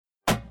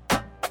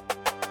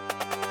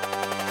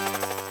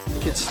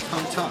It's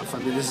tough. I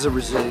mean, this is a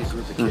resilient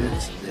group of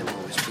kids, and they've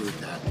always proved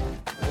that.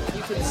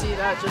 You can see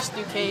that just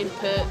Duquesne,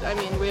 Pitt. I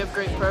mean, we have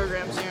great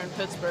programs here in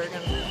Pittsburgh,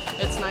 and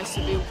it's nice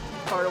to be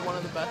part of one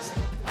of the best.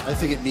 I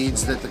think it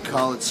means that the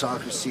college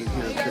soccer scene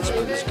here in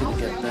Pittsburgh is going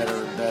to get better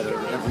and better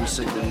every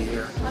single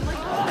year.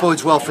 It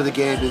bodes well for the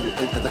game,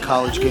 and the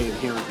college game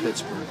here in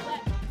Pittsburgh.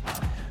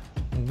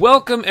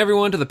 Welcome,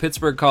 everyone, to the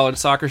Pittsburgh College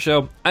Soccer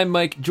Show. I'm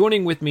Mike.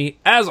 Joining with me,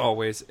 as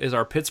always, is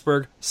our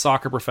Pittsburgh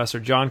soccer professor,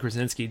 John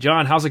Krasinski.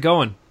 John, how's it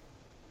going?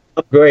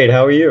 I'm great.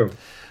 How are you?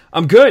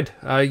 I'm good.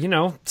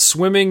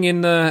 Swimming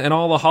in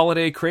all the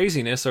holiday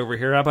craziness over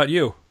here. How about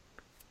you?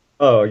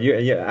 Oh,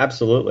 yeah,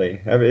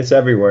 absolutely. It's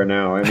everywhere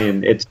now. I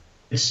mean, it's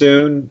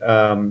soon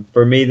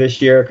for me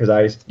this year because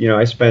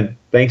I spent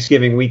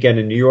Thanksgiving weekend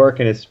in New York,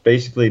 and it's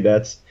basically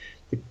that's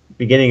the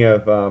beginning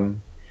of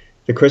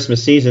the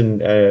Christmas season.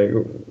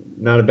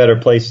 Not a better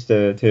place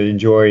to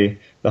enjoy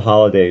the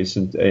holidays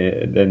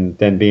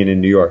than being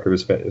in New York. It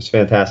was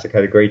fantastic. I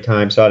had a great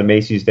time. Saw the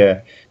Macy's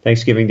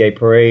Thanksgiving Day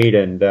parade,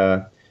 and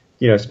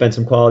spent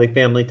some quality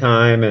family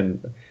time,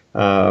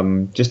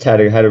 and just had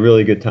a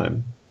really good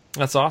time.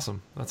 That's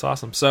awesome.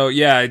 So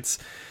yeah,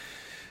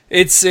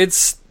 it's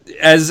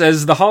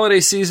as the holiday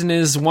season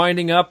is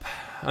winding up.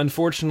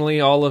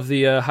 Unfortunately, all of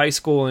the high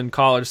school and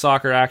college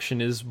soccer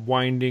action is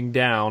winding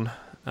down.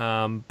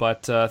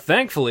 But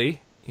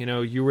thankfully,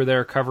 you were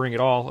there covering it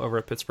all over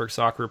at Pittsburgh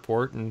Soccer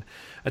Report and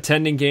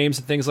attending games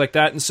and things like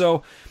that. And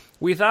so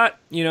we thought,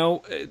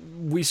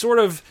 we sort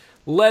of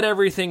led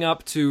everything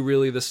up to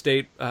really the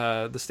state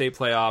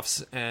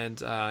playoffs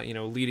and,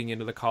 leading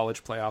into the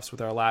college playoffs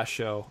with our last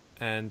show.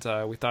 And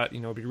we thought,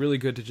 it'd be really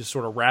good to just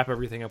sort of wrap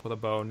everything up with a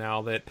bow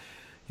now that,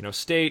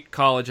 state,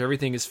 college,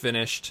 everything is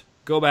finished.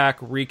 Go back,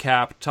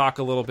 recap, talk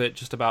a little bit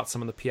just about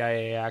some of the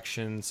PIA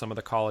action, some of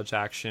the college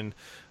action.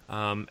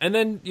 And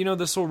then,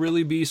 this will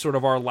really be sort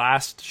of our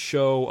last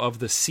show of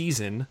the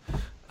season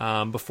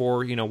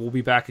before, we'll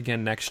be back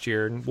again next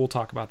year, and we'll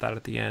talk about that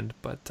at the end.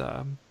 But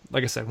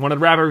like I said, wanted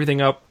to wrap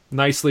everything up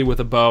nicely with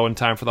a bow in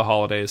time for the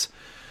holidays.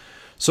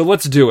 So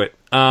let's do it.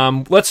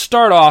 Let's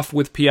start off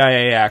with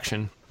PIA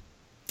action,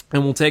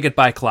 and we'll take it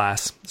by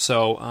class.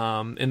 So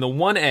in the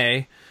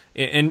 1A,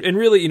 and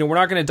really, we're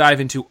not going to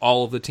dive into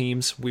all of the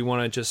teams. We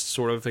want to just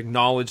sort of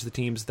acknowledge the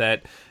teams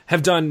that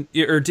have done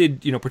or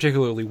did,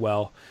 particularly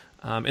well.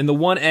 In the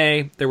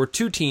 1A, there were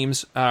two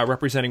teams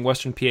representing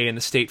Western PA in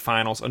the state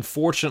finals.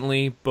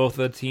 Unfortunately, both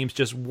of the teams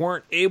just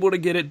weren't able to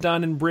get it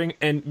done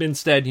and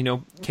instead,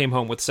 came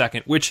home with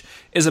second, which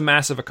is a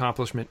massive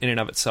accomplishment in and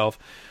of itself.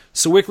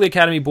 Sewickley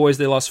Academy boys,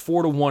 they lost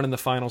 4-1 in the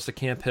finals to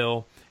Camp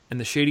Hill, and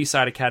the Shady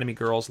Side Academy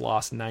girls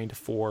lost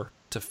 9-4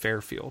 to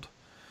Fairfield.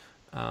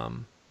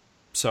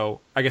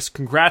 So I guess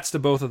congrats to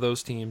both of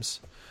those teams.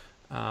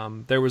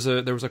 There was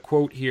a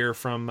quote here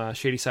from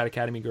Shady Side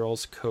Academy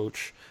girls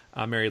coach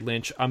Mary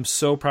Lynch. "I'm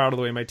so proud of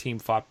the way my team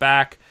fought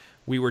back.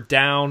 We were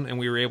down and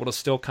we were able to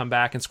still come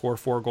back and score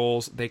 4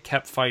 goals. They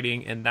kept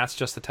fighting, and that's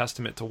just a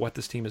testament to what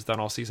this team has done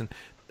all season."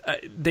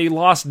 They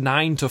lost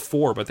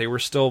 9-4, but they were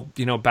still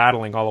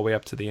battling all the way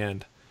up to the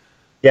end.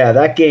 Yeah,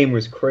 that game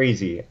was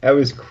crazy. That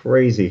was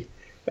crazy.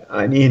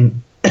 I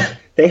mean,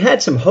 they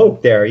had some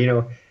hope there.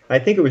 I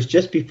think it was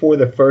just before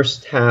the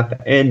first half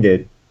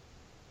ended.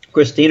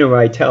 Christina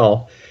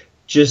Reitel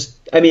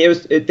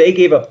they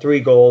gave up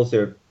 3 goals.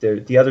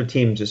 The other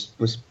team just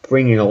was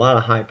bringing a lot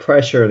of high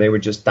pressure. They were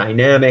just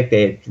dynamic.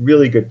 They had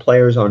really good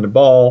players on the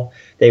ball.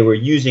 They were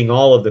using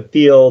all of the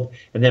field.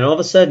 And then all of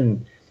a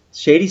sudden,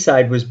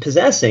 Shadyside was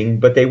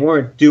possessing, but they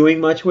weren't doing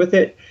much with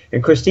it.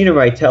 And Christina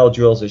Reitel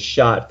drills a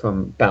shot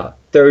from about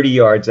 30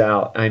 yards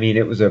out. I mean,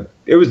 it was a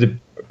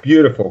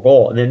beautiful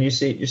goal. And then you're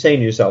saying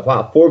to yourself,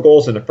 wow, 4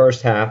 goals in the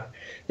first half.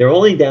 They're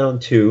only down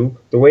 2.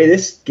 The way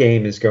this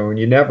game is going,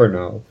 you never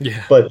know.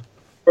 Yeah. But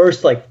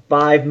first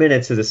 5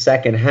 minutes of the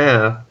second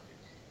half,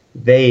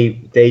 they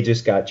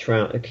just got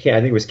trounced. I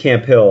think it was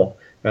Camp Hill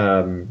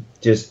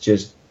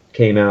just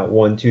came out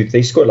 1-2.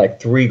 They scored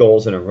 3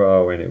 goals in a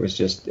row, and they were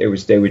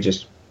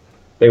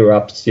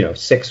up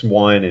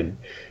 6-1,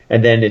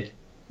 and then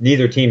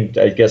neither team,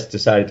 I guess,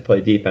 decided to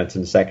play defense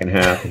in the second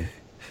half.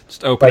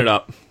 Just open it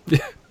up.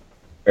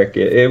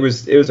 It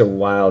was a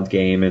wild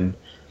game, and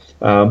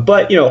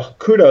but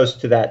kudos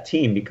to that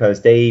team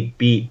because they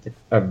beat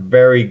a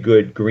very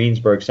good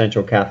Greensburg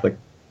Central Catholic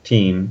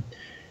team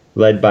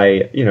led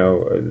by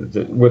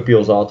the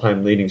Whitfield's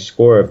all-time leading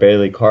scorer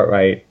Bailey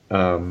Cartwright,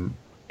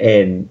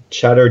 and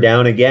shut her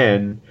down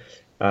again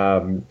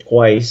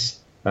twice.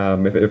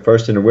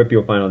 First in the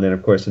Whitfield final, and then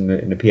of course in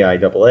the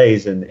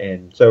PIAAs,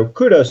 and so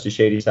kudos to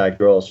Shadyside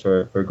girls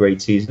for a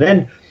great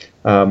season.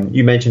 And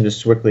you mentioned the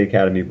Sewickley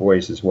Academy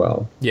boys as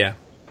well. Yeah,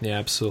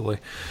 absolutely.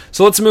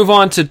 So let's move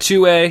on to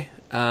 2A.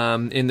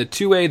 In the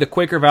 2A, the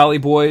Quaker Valley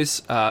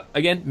boys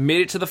again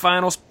made it to the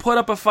finals, put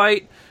up a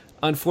fight.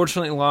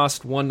 Unfortunately,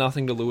 lost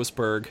 1-0 to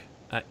Lewisburg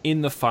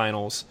in the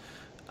finals.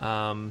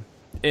 And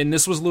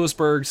this was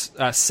Lewisburg's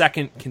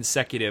second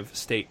consecutive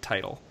state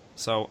title.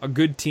 So a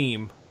good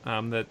team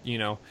and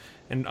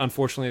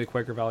unfortunately the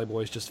Quaker Valley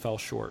boys just fell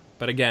short.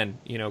 But again,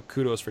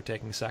 kudos for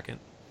taking second.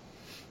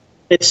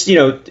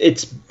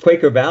 it's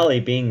Quaker Valley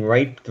being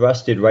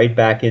thrusted right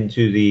back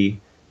into the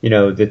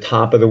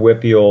top of the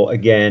Whippeal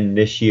again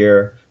this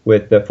year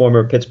with the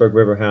former Pittsburgh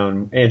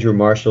Riverhound Andrew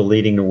Marshall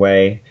leading the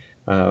way,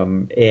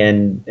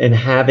 and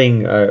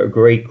having a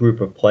great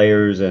group of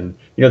players. And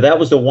that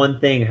was the one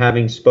thing.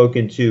 Having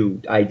spoken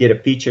to, I did a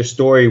feature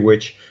story,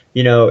 which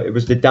it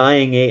was the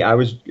dying age. I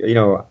was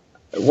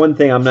one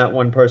thing. I'm not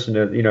one person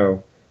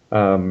to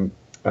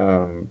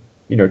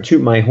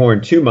toot my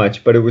horn too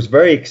much, but it was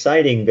very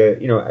exciting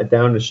that,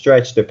 down the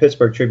stretch, the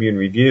Pittsburgh Tribune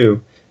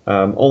Review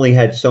only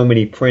had so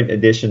many print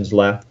editions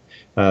left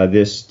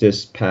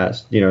this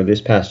past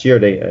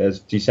year. As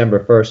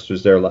December 1st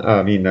was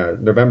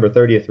November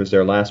 30th was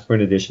their last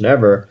print edition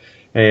ever.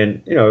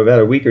 And, about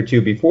a week or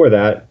two before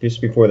that,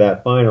 just before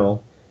that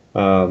final,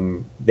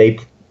 they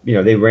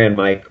ran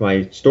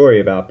my story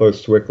about both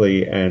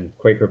Swickley and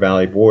Quaker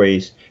Valley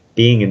boys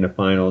being in the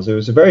finals. It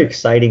was a very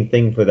exciting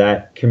thing for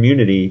that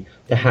community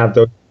to have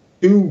those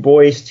two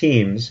boys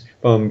teams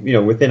from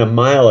within a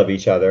mile of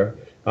each other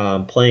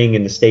playing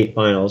in the state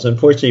finals.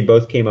 Unfortunately,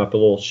 both came up a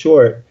little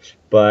short,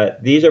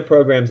 but these are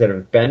programs that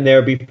have been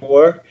there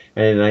before,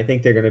 and I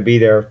think they're going to be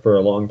there for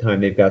a long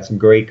time. They've got some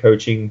great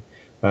coaching,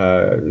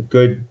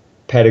 good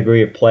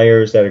pedigree of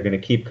players that are going to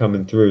keep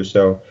coming through.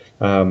 So,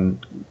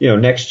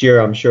 next year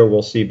I'm sure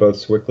we'll see both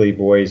Swickley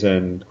boys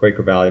and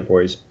Quaker Valley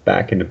boys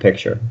back in the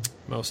picture.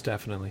 Most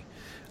definitely.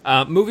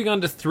 Moving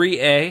on to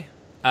 3A,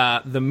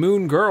 the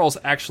Moon Girls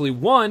actually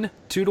won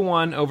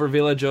 2-1 over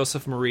Villa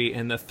Joseph Marie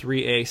in the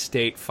 3A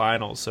state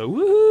finals. So,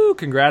 woohoo!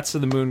 Congrats to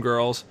the Moon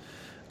Girls.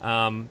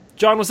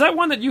 John, was that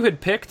one that you had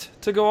picked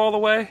to go all the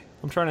way?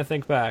 I'm trying to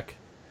think back.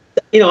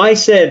 I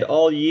said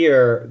all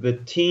year the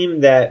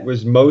team that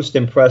was most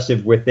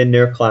impressive within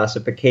their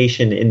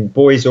classification in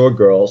boys or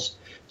girls,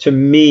 to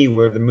me,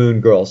 were the Moon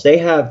Girls. They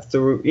had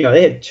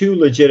two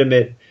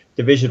legitimate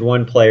Division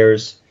I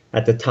players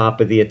at the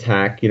top of the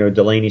attack.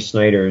 Delaney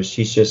Snyder, there's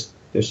just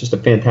a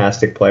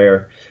fantastic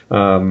player.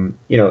 And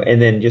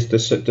then just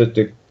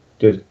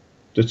the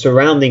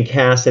surrounding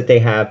cast that they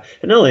have.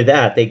 And not only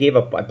that, they gave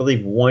up, I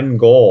believe, one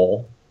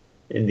goal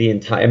in the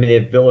entire. They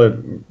had Villa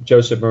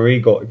Joseph Marie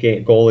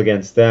goal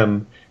against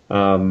them,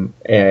 and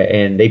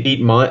they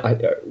beat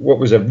what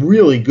was a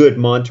really good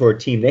Montour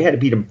team. They had to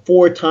beat them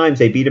 4 times.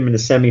 They beat them in the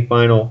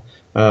semifinal.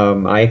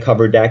 I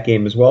covered that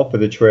game as well for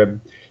the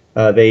Trib.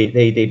 They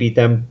beat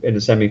them in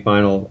the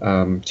semifinal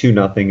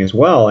 2-0 as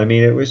well.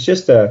 It was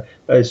just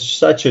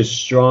such a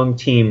strong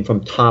team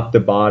from top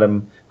to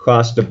bottom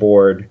across the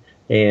board.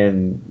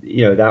 And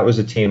that was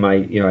a team I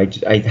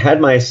had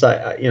my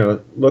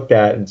looked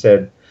at and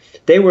said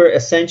they were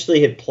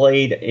essentially had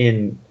played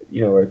in a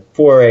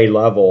 4A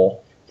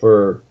level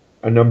for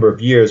a number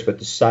of years, but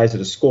the size of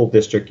the school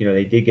district,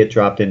 they did get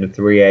dropped into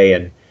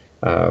 3A,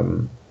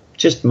 and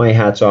just my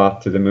hats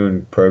off to the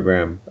Moon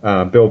program.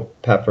 Bill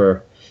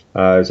Peffer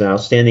is an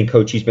outstanding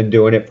coach. He's been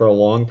doing it for a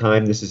long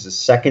time. This is his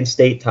second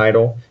state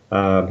title.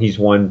 He's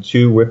won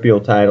 2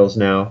 Whippeal titles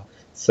now.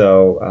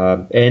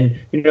 So,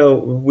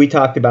 we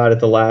talked about it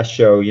the last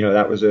show,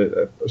 that was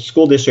a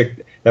school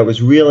district that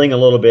was reeling a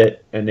little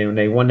bit. And then when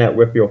they won that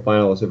Whippeal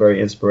final, it was a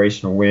very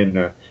inspirational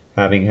win,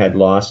 having had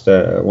lost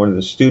one of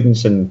the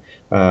students in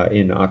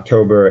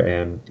October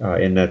and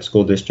in that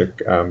school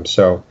district.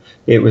 So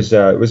it was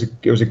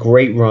a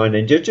great run,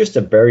 and just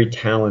a very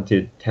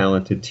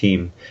talented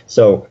team.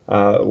 So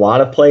a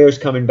lot of players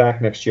coming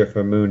back next year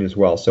for Moon as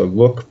well. So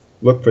look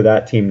for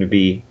that team to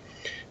be,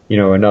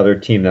 another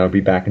team that'll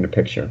be back in the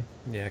picture.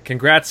 Yeah,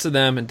 congrats to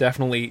them, and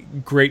definitely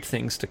great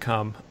things to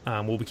come.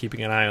 We'll be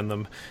keeping an eye on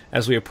them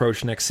as we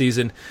approach next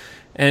season.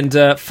 And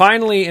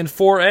finally, in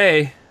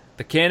 4A,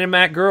 the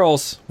Canon-Mac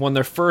girls won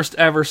their first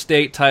ever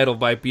state title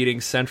by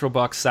beating Central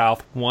Bucks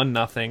South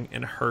 1-0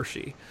 in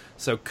Hershey.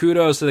 So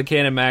kudos to the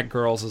Canon-Mac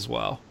girls as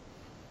well.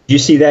 Did you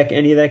see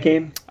any of that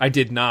game? I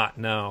did not,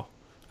 no.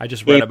 I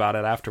just read about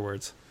it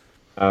afterwards.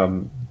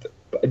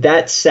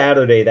 That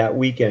Saturday, that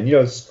weekend,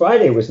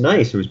 Friday was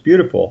nice. It was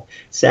beautiful.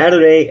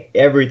 Saturday,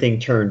 everything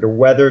turned. The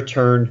weather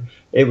turned.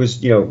 It was,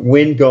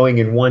 wind going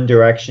in one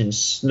direction,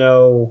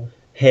 snow,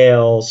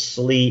 hail,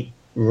 sleet,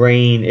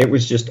 rain. It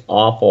was just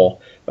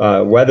awful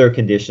weather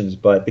conditions.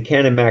 But the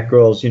Canon-Mac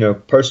girls,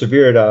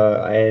 persevered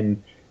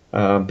and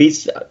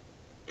beat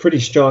pretty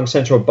strong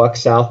Central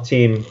Bucks South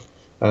team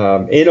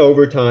in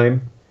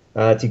overtime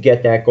to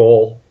get that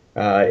goal.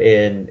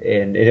 And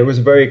it was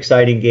a very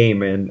exciting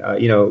game, and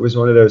it was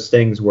one of those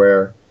things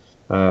where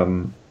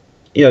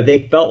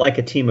they felt like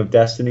a team of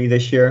destiny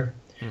this year.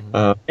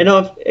 Mm-hmm.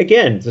 And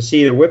again, to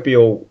see the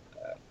Whippeal,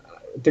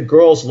 the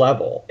girls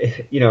level,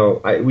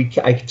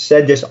 I've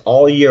said this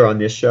all year on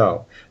this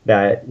show,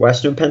 that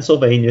Western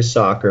Pennsylvania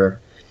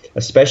soccer,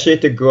 especially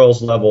at the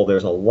girls level,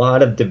 there's a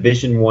lot of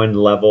Division I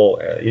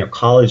level,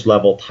 college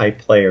level type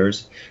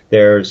players.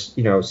 There's,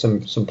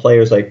 some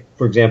players like,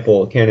 for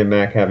example,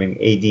 Canon-Mac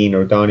having Adine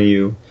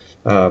O'Donoghue,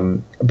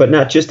 but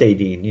not just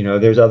Adine.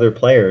 There's other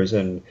players,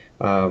 and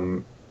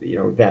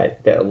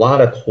that a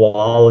lot of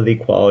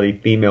quality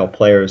female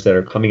players that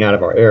are coming out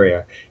of our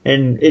area,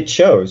 and it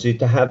shows.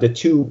 To have the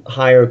 2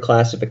 higher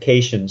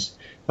classifications,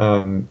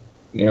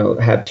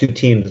 have two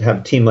teams, have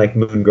a team like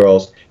Moon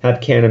Girls,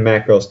 have Cannon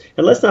Mac Girls,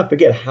 and let's not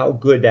forget how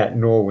good that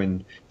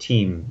Norwin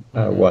team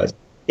was.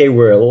 They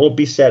were a little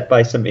beset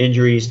by some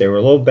injuries. They were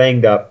a little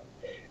banged up,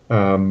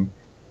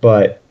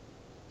 but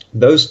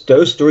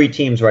those three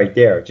teams right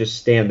there just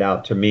stand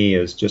out to me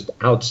as just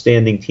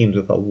outstanding teams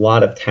with a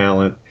lot of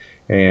talent,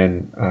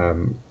 and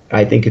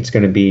I think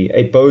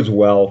it bodes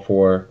well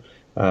for,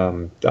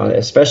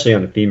 especially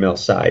on the female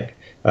side,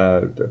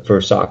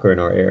 for soccer in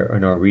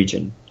our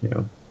region.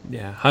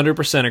 Yeah,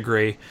 100%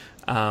 agree.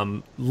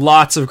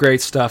 Lots of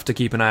great stuff to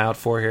keep an eye out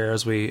for here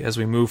as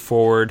we move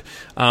forward.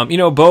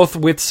 Both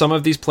with some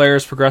of these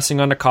players progressing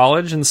on to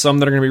college and some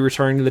that are going to be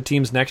returning to the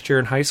teams next year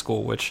in high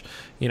school, which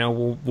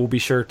we'll be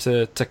sure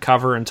to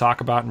cover and talk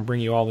about and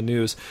bring you all the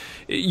news.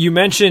 You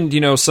mentioned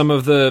some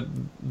of the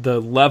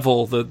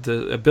level,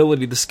 the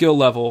ability, the skill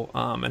level,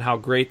 and how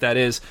great that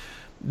is.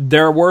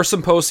 There were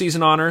some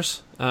postseason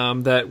honors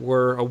that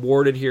were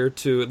awarded here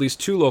to at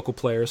least two local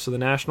players. So the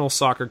National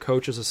Soccer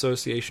Coaches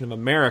Association of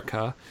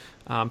America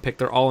picked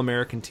their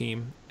All-American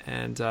team.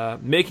 And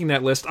making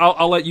that list,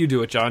 I'll let you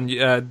do it, John.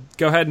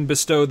 Go ahead and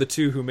bestow the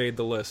two who made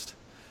the list.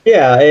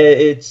 Yeah,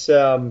 it's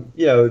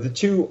the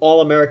two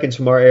All-Americans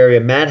from our area,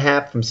 Matt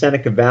Happ from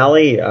Seneca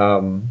Valley,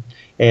 and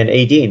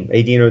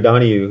Aideen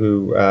O'Donoghue,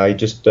 who I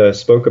just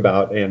spoke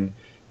about, and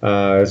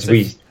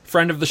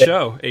friend of the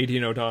show,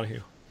 Aideen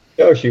O'Donoghue.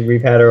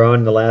 We've had her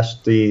on the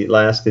last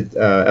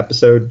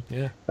episode.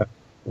 Yeah,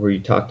 where you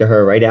talked to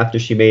her right after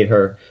she made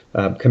her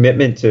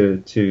commitment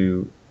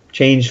to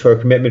change her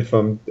commitment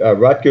from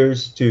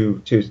Rutgers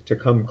to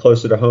come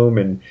closer to home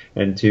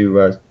and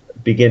to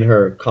begin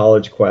her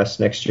college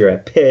quest next year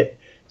at Pitt.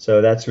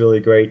 So that's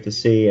really great to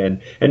see.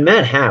 And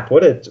Matt Happ,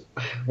 what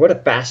a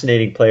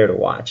fascinating player to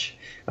watch.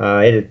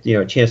 I had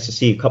a chance to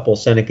see a couple of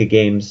Seneca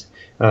games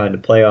in the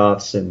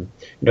playoffs, and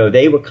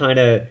they were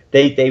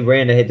they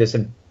ran ahead to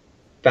some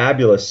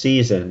fabulous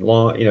season. They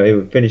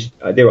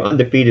were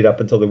undefeated up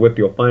until the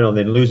Whitfield final, and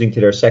then losing to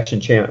their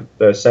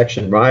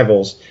section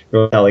rivals,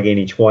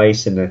 Allegheny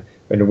twice in the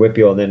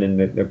Whitfield, and then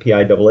in the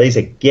PIAAs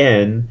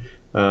again.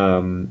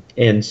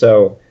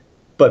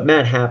 But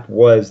Matt Happ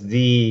was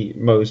the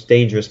most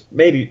dangerous,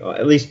 maybe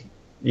at least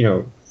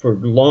for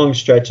long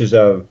stretches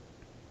of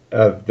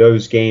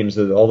those games,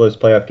 of all those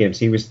playoff games.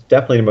 He was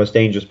definitely the most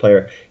dangerous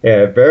player.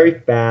 Very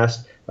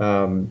fast,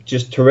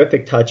 just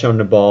terrific touch on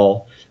the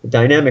ball.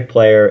 Dynamic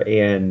player,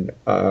 and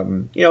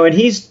and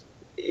he's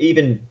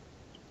even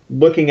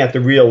looking at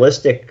the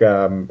realistic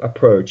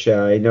approach.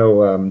 I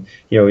know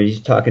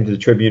he's talking to the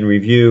Tribune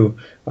Review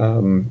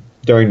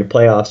during the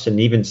playoffs, and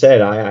even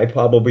said, I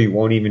probably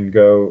won't even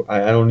go.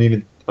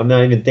 I'm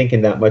not even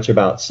thinking that much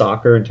about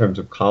soccer in terms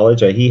of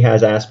college. He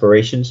has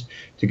aspirations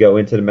to go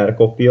into the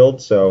medical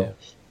field, so. Yeah.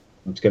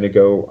 It's going to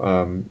go,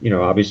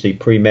 obviously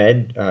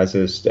pre-med as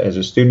a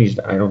student.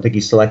 I don't think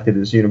he's selected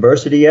his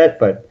university yet,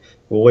 but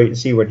we'll wait and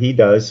see what he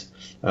does.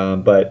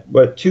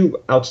 But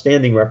two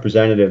outstanding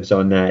representatives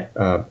on that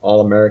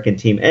All-American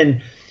team.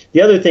 And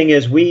the other thing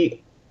is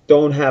we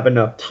don't have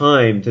enough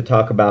time to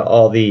talk about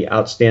all the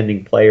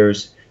outstanding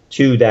players,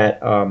 too,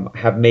 that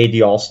have made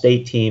the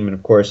All-State team, and,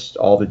 of course,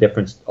 all the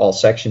different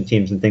all-section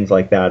teams and things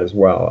like that as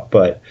well.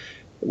 But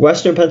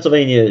Western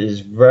Pennsylvania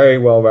is very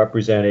well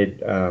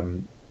represented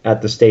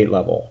at the state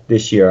level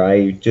this year.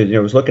 I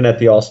was looking at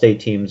the all-state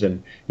teams,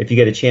 and if you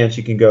get a chance,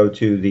 you can go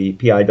to the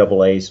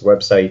PIAA's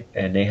website,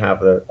 and they have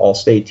the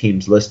all-state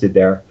teams listed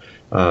there.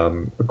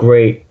 A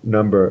great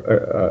number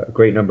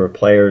of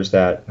players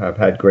that have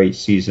had great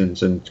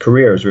seasons and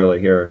careers really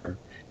here in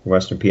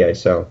Western PA.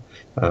 So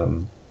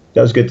that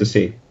was good to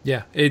see.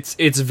 Yeah, it's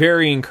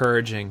very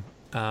encouraging.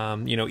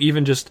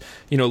 Even just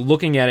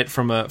looking at it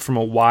from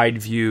a wide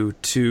view,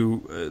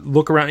 to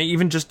look around,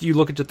 even just you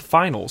look at the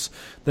finals,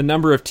 the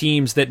number of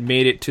teams that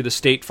made it to the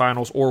state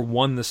finals or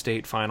won the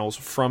state finals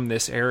from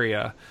this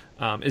area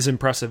is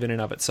impressive in and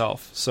of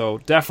itself. So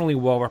definitely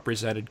well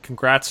represented.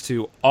 Congrats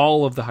to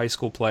all of the high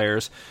school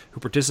players who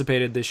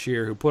participated this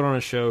year, who put on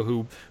a show,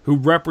 who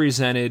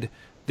represented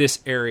this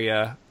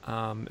area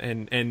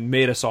and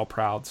made us all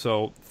proud.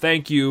 So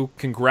thank you,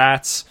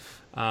 congrats.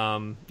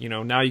 Now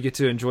you get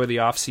to enjoy the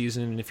off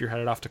season, and if you're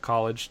headed off to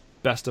college,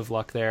 best of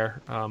luck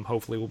there.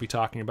 Hopefully we'll be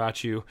talking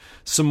about you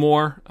some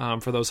more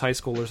for those high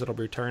schoolers that'll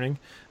be returning.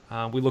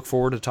 We look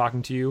forward to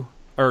talking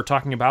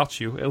about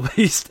you at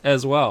least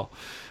as well.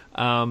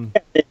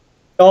 It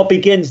all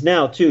begins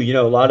now too.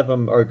 A lot of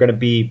them are going to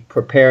be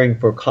preparing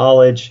for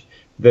college.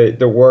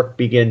 The work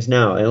begins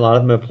now, and a lot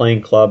of them are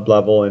playing club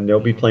level, and they'll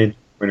be playing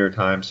winter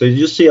time. So you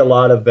just see a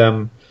lot of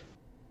them.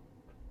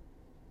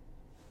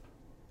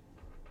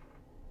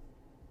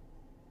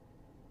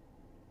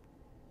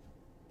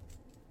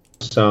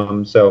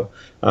 I'm sure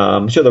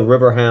the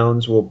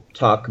Riverhounds will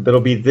talk.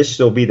 But this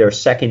will be their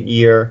second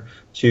year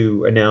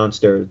to announce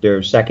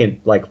their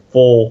second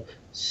full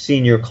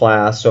senior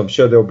class. So I'm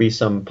sure there'll be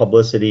some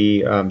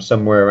publicity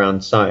somewhere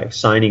around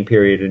signing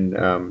period in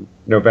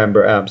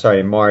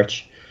in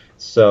March.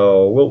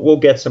 So we'll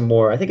get some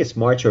more. I think it's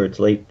March or it's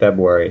late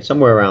February,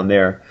 somewhere around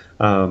there.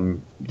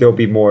 There'll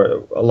be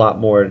a lot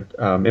more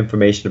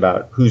information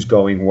about who's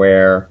going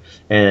where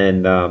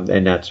and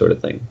that sort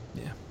of thing.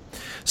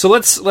 So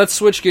let's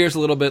switch gears a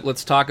little bit.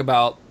 Let's talk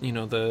about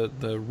the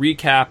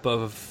recap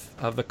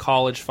of the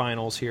college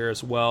finals here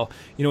as well.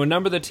 A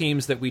number of the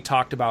teams that we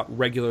talked about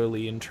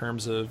regularly in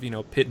terms of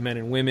Pitt men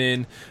and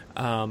women,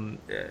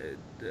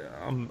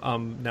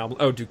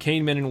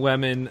 Duquesne men and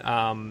women,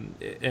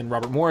 and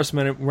Robert Morris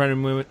men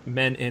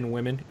and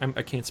women.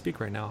 I can't speak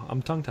right now.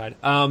 I'm tongue tied.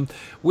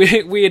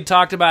 We had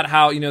talked about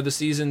how the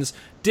seasons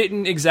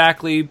didn't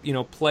exactly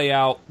play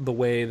out the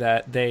way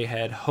that they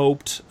had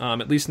hoped.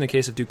 At least in the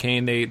case of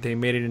Duquesne, they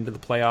made it into the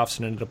playoffs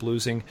and ended up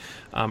losing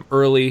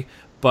early.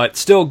 But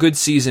still good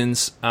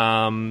seasons.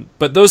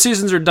 But those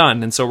seasons are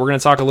done, and so we're going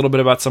to talk a little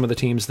bit about some of the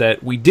teams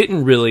that we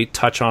didn't really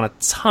touch on a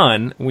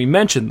ton. We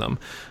mentioned them.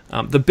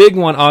 The big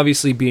one,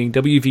 obviously, being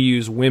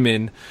WVU's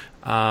women,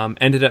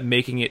 ended up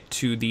making it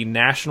to the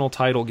national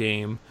title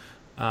game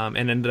and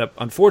ended up,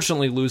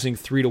 unfortunately, losing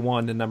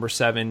 3-1 to number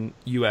 7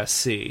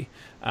 USC.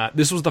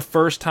 This was the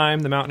first time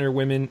the Mountaineer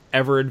women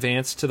ever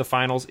advanced to the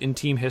finals in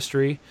team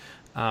history.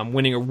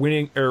 Winning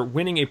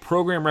a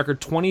program record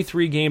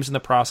 23 games in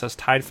the process,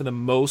 tied for the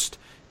most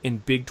in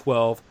Big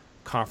 12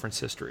 conference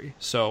history.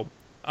 So,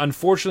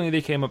 unfortunately, they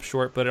came up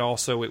short, but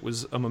it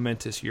was a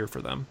momentous year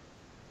for them.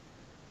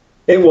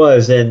 It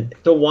was, and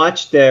to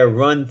watch their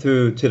run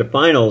through to the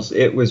finals,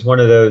 it was one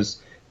of those.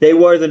 They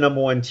were the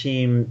number one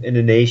team in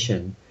the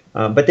nation,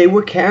 but they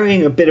were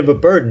carrying a bit of a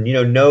burden.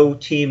 No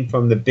team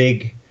from the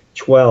Big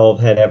 12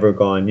 had ever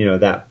gone,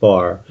 that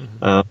far.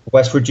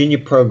 West Virginia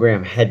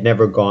program had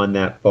never gone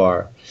that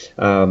far.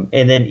 And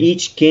then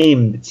each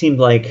game, it seemed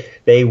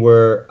like they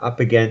were up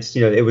against,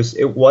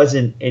 it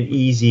wasn't an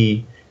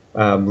easy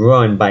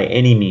run by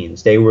any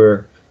means. They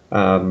were,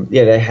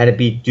 they had to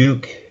beat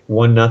Duke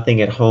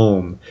 1-0 at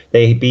home.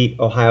 They beat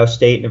Ohio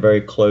State in a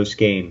very close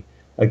game.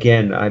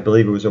 Again, I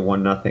believe it was a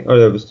 1-0, or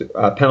there was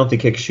a penalty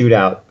kick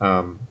shootout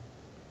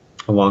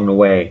along the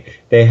way.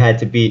 They had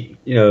to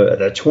beat,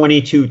 the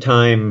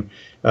 22-time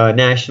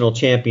national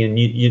champion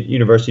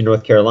University of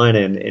North Carolina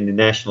in the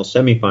national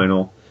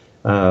semifinal.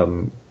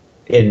 That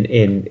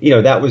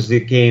was the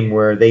game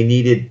where they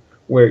needed,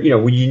 when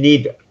you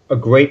need a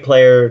great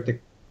player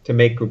to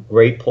make a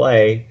great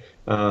play.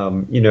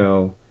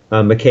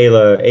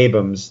 Michaela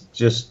Abrams,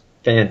 just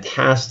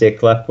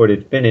fantastic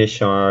left-footed finish,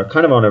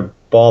 kind of on a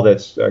ball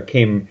that's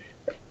came.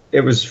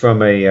 It was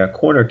from a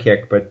corner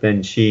kick, but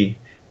then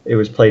it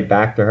was played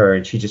back to her,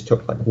 and she just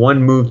took like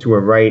one move to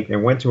her right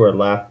and went to her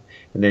left,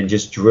 and then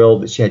just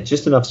drilled. She had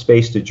just enough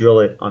space to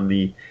drill it on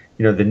the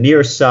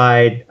near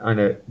side on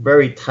a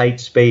very tight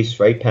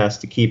space right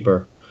past the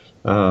keeper,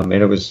 and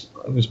it was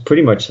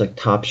pretty much like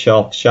top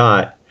shelf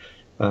shot.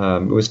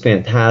 It was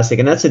fantastic,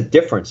 and that's a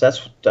difference.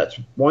 That's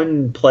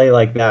one play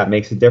like that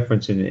makes a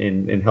difference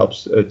and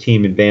helps a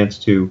team advance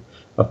to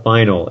a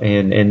final.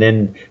 And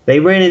then they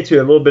ran into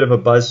a little bit of a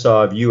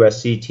buzzsaw of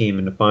USC team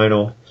in the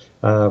final.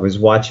 I was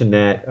watching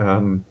that.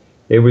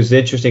 It was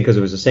interesting because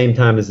it was the same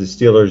time as the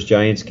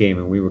Steelers-Giants game,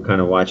 and we were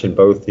kind of watching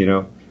both,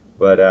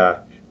 But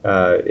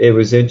it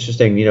was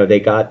interesting. It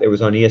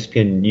was on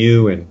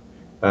ESPNU,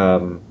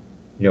 and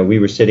we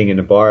were sitting in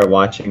the bar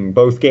watching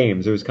both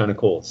games. It was kind of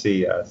cool to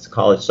see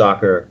college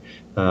soccer,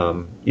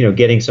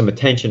 getting some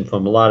attention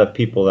from a lot of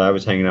people that I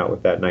was hanging out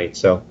with that night.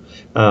 So,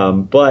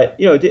 but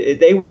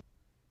they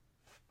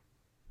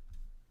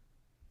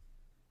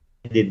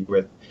did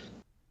with.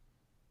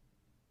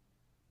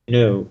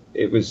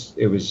 It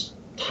was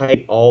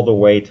tight all the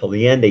way till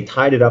the end. They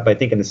tied it up, I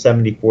think, in the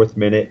 74th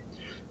minute,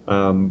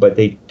 but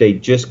they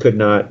just could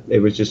not. It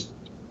was just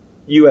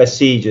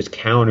USC just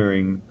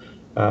countering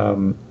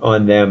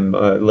on them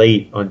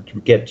late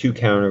to get 2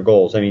 counter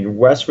goals. I mean,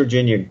 West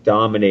Virginia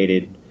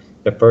dominated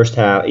the first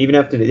half, even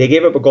after they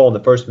gave up a goal in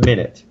the first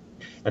minute,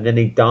 and then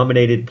they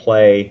dominated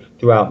play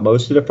throughout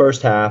most of the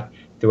first half,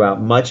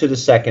 throughout much of the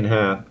second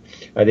half.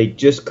 They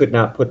just could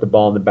not put the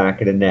ball in the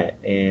back of the net,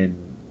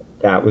 and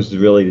that was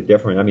really the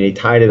difference. I mean, they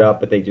tied it up,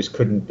 but they just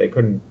couldn't. They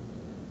couldn't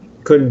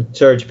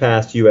surge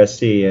past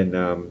USC, and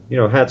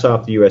hats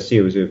off to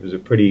USC. It was a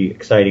pretty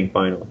exciting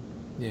final.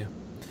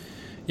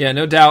 Yeah,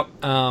 no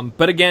doubt.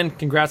 But again,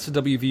 congrats to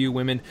WVU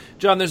women.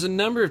 John, there's a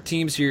number of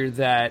teams here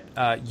that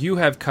you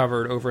have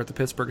covered over at the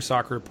Pittsburgh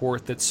Soccer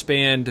Report that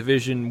span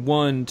Division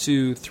 1,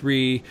 2,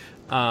 3,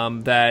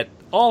 that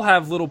all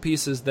have little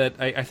pieces that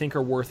I think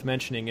are worth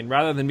mentioning. And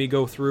rather than me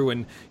go through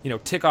and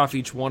tick off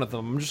each one of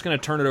them, I'm just going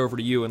to turn it over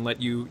to you and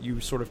let you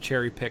sort of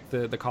cherry pick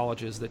the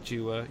colleges that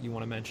you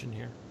want to mention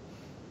here.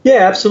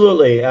 Yeah,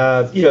 absolutely.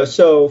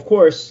 So of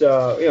course,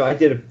 I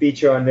did a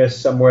feature on this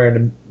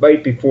somewhere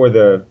right before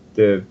the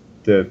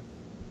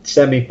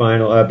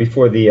semifinal,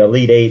 before the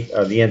Elite Eight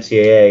of the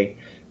NCAA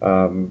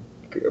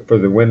for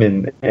the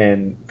women,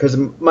 and because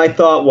my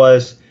thought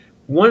was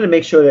wanted to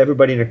make sure that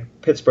everybody in the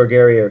Pittsburgh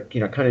area,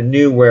 kind of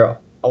knew where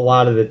a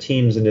lot of the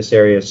teams in this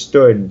area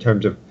stood in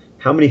terms of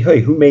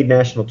who made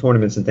national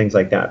tournaments and things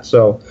like that.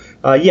 So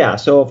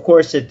so of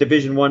course at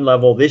Division I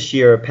level this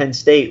year, Penn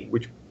State,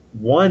 which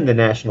won the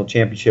national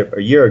championship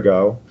a year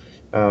ago,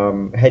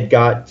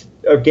 got to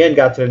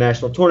the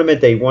national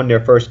tournament. They won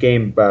their first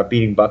game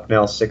beating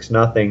Bucknell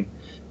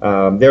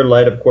 6-0. They're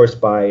led, of course,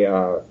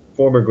 by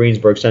former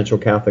Greensburg Central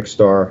Catholic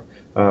star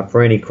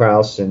Franny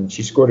Krause, and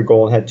she scored a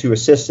goal and had 2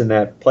 assists in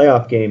that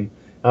playoff game.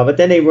 But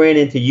then they ran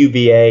into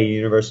UVA,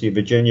 University of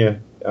Virginia,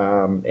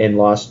 and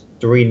lost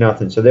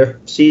 3-0. So their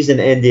season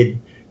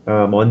ended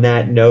on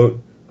that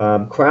note.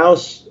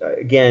 Krause,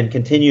 again,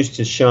 continues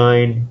to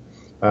shine.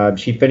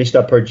 She finished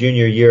up her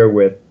junior year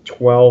with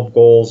 12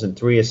 goals and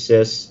 3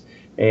 assists.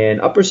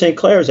 And Upper St.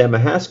 Clair's Emma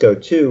Haskell,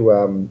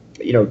 too.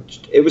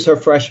 It was her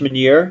freshman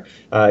year.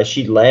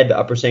 She led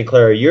Upper St.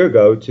 Clair a year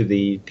ago to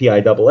the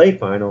PIAA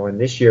final, and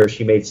this year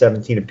she made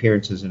 17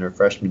 appearances in her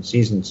freshman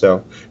season.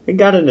 So and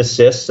got an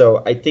assist.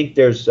 So I think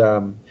there's,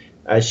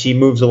 as she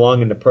moves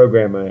along in the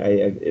program,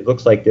 it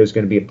looks like there's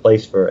going to be a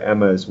place for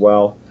Emma as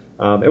well.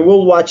 And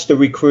we'll watch the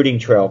recruiting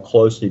trail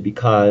closely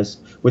because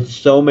with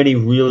so many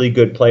really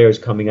good players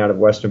coming out of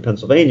Western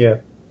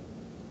Pennsylvania,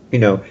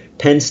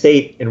 Penn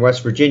State and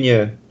West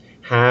Virginia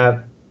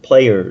have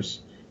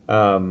players,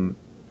 have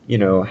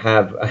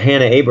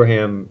Hannah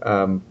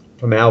Abraham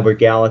from Albert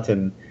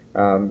Gallatin,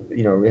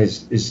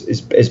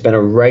 has been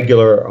a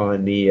regular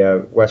on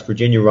the West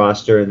Virginia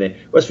roster, and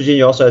West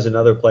Virginia also has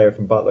another player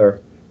from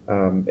Butler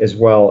as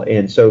well,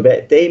 and so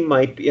that they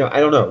might be, I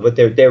don't know, but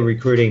they're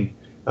recruiting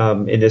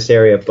in this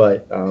area,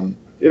 but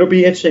it'll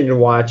be interesting to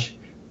watch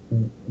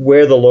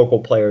where the local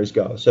players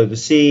go. So to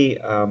see,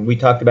 we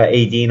talked about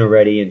Aideen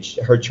already and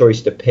her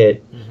choice to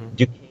Pitt.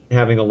 Duquesne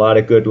having a lot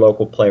of good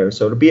local players.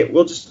 So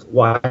we'll just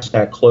watch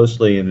that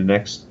closely in the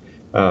next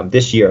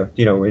this year.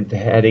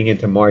 Heading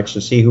into March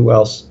to see who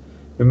else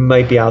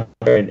might be out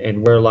there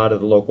and where a lot of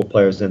the local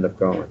players end up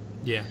going.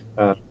 Yeah.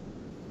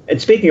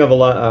 And speaking of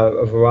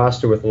of a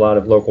roster with a lot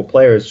of local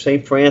players,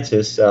 St.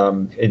 Francis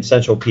in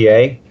Central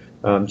PA,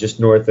 just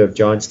north of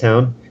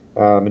Johnstown,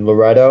 in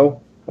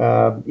Loretto.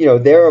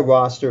 They're a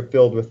roster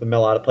filled with a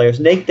lot of players.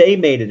 And they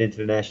made it into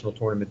the national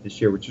tournament this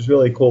year, which was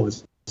really cool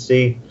to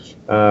see.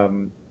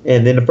 And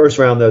in the first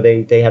round, though,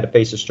 they had to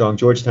face a strong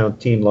Georgetown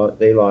team.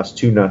 They lost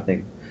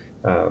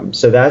 2-0.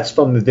 So that's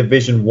from the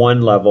Division I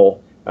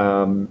level.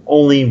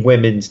 Only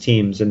women's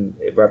teams and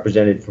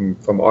represented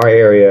from our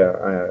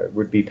area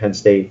would be Penn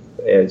State,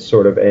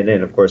 and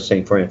then of course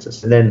St.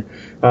 Francis. And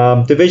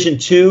then Division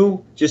II,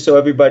 just so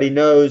everybody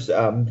knows,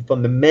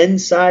 from the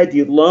men's side,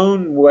 the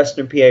lone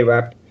Western PA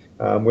rep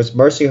was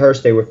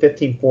Mercyhurst. They were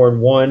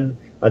 15-4-1.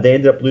 They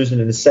ended up losing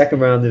in the second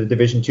round of the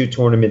Division II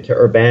tournament to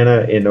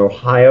Urbana in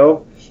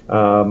Ohio.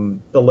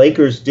 The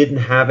Lakers didn't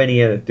have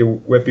any of the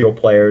Whitfield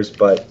players,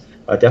 but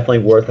definitely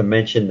worth a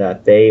mention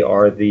that they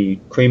are the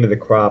cream of the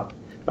crop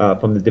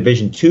from the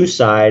Division II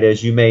side.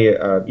 As you may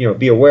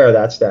be aware,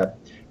 that's that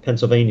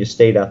Pennsylvania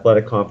State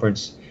Athletic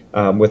Conference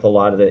with a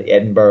lot of the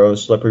Edinburgh,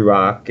 Slippery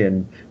Rock,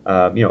 and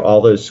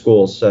all those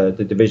schools, the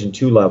Division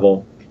II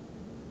level,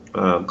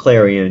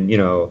 Clarion,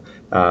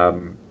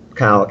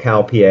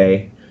 Cal PA.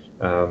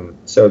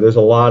 So there's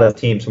a lot of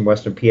teams from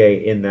Western PA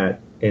in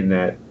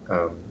that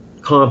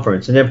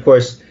conference. And then, of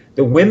course,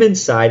 the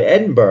women's side,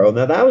 Edinburgh.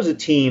 Now, that was a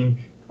team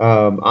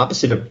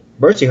opposite of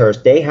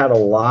Mercyhurst. They had a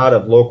lot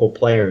of local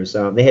players.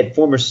 They had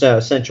former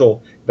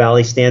Central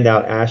Valley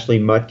standout Ashley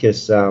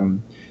Mutkus.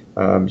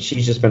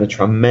 She's just been a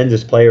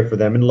tremendous player for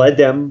them and led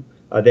them.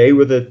 They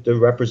were the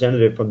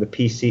representative from the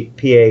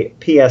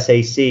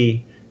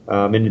PSAC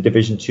in the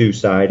Division II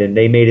side, and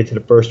they made it to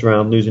the first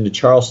round, losing to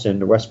Charleston,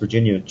 the West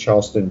Virginia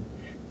Charleston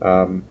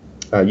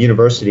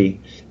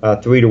University,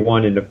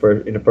 3-1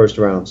 in the first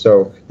round.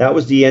 So that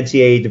was the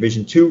NCAA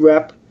Division II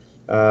rep.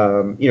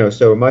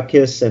 So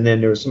Mutkus, and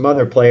then there were some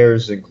other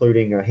players,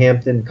 including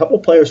Hampton. A couple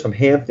players from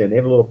Hampton. They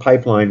have a little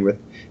pipeline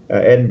with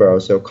Edinburgh.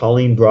 So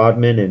Colleen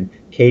Broadman and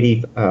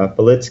Katie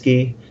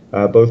Felitsky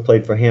both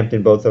played for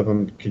Hampton. Both of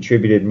them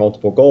contributed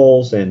multiple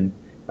goals, and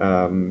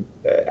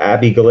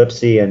Abby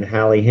Gillespie and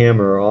Hallie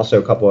Hammer are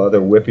also a couple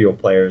other Whitfield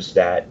players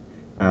that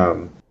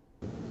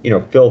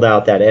filled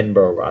out that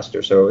Edinburgh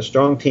roster. So a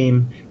strong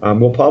team.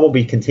 We'll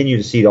probably continue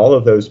to see all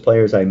of those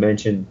players I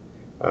mentioned.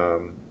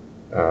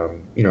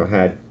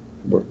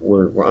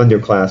 Were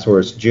underclass, or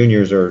as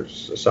juniors or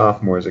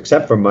sophomores,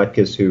 except for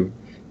Mutkus, who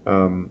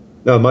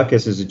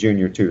Mutkus is a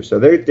junior too. So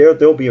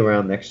they'll be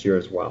around next year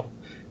as well.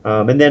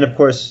 And then of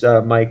course,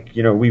 Mike,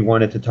 we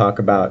wanted to talk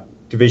about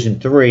Division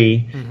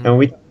III, and when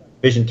we talk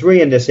about Division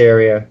III in this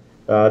area,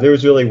 there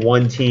was really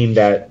one team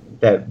that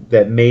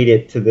made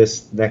it to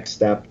this next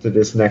step, to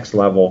this next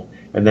level,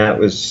 and that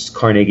was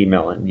Carnegie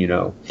Mellon.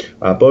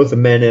 Both the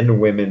men and the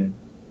women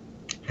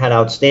had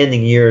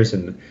outstanding years,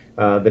 and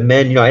the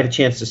men, I had a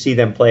chance to see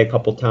them play a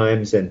couple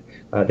times, and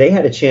they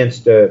had a chance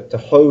to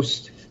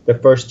host the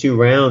first 2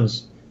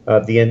 rounds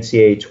of the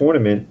NCAA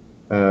tournament,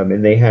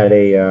 and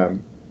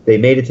they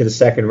made it to the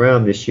second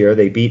round this year.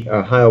 They beat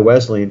Ohio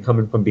Wesleyan,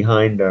 coming from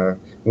behind,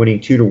 winning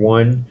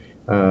 2-1,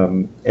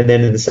 and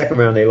then in the second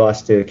round they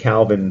lost to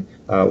Calvin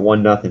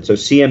 1-0. So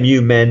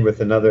CMU men with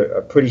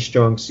a pretty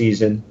strong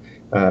season.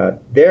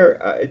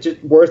 It's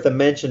just worth a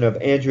mention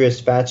of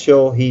Andreas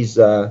Fatschel. He's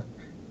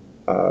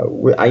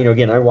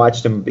again, I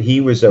watched him.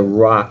 He was a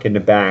rock in the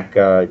back.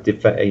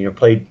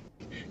 Played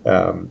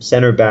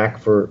center back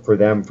for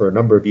them for a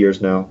number of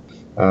years now,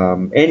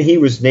 and he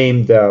was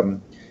named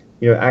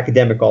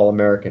academic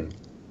All-American.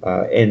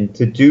 And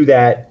to do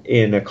that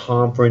in a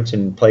conference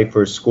and play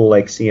for a school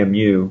like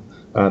CMU,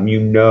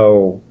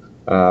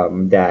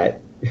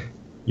 that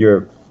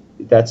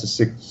that's a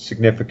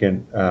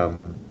significant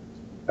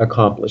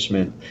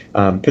accomplishment.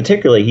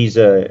 Particularly, he's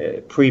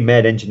a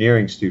pre-med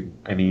engineering student.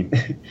 I mean,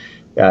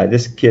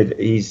 this kid,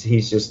 he's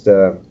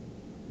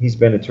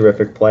been a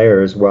terrific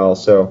player as well.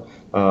 So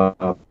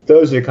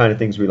those are the kind of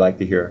things we like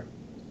to hear.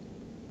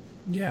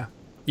 Yeah,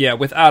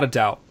 without a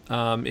doubt.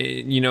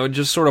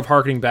 Just sort of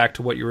harkening back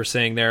to what you were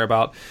saying there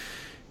about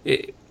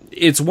it.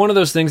 It's one of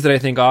those things that I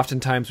think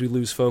oftentimes we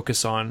lose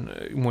focus on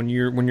when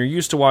you're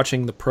used to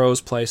watching the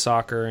pros play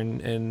soccer,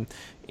 and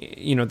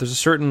there's a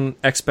certain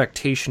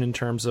expectation in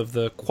terms of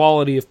the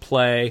quality of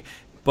play,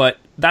 but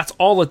that's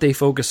all that they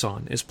focus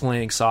on is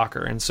playing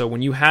soccer. And so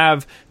when you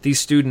have these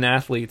student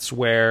athletes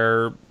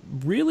where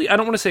really, I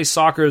don't want to say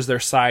soccer is their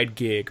side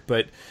gig,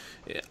 but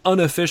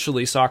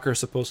unofficially soccer is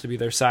supposed to be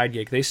their side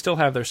gig. They still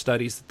have their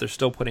studies that they're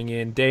still putting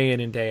in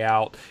and day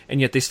out,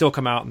 and yet they still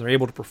come out and they're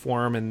able to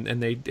perform,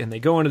 and they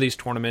go into these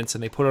tournaments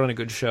and they put on a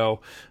good show.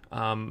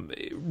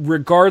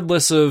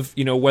 Regardless of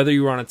whether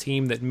you were on a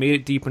team that made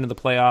it deep into the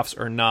playoffs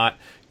or not,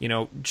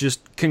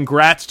 just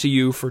congrats to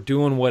you for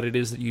doing what it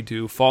is that you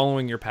do,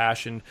 following your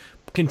passion,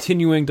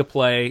 continuing to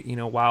play,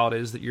 while it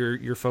is that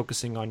you're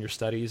focusing on your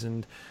studies.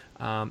 And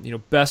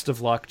best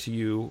of luck to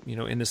you,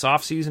 in this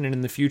off season and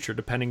in the future,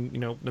 depending,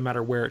 no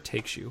matter where it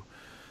takes you.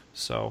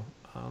 So,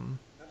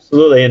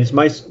 absolutely. And it's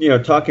nice,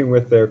 talking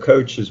with their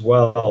coach as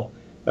well.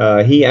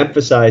 He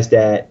emphasized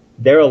that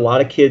there are a lot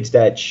of kids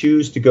that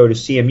choose to go to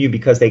CMU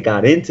because they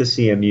got into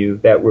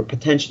CMU that were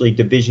potentially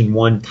Division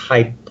I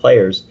type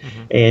players.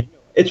 Mm-hmm. And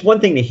it's one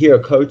thing to hear a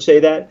coach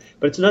say that,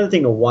 but it's another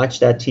thing to watch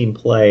that team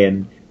play.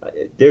 And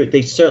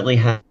they certainly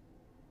have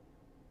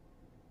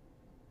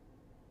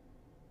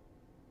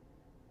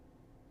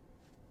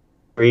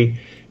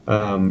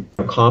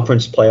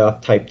conference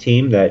playoff type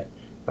team that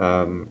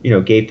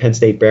gave Penn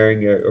State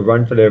Bearing a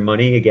run for their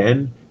money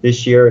again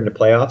this year in the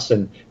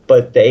playoffs,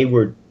 but they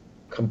were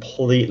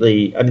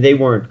completely, they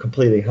weren't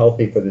completely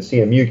healthy for the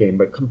CMU game,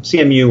 but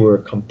CMU were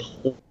a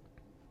completely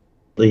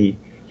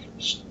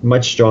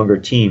much stronger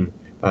team,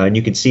 and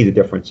you can see the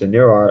difference. And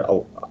there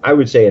are, I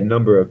would say, a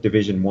number of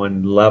Division I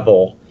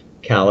level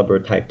caliber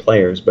type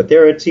players, but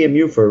they're at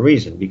CMU for a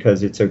reason,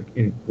 because it's a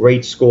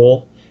great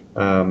school.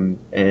 And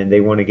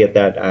they want to get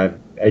that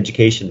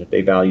education that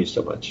they value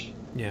so much.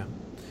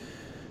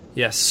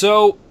 Yeah.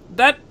 So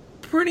that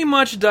pretty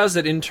much does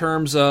it in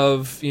terms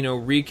of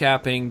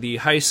recapping the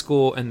high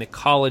school and the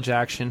college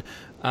action.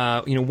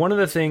 One of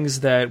the things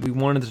that we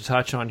wanted to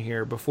touch on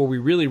here before we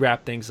really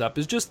wrap things up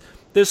is just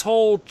this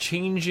whole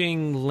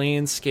changing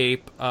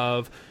landscape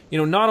of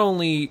not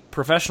only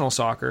professional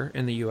soccer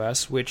in the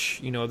U.S., which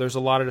there's a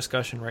lot of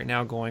discussion right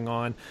now going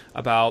on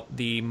about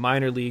the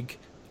minor league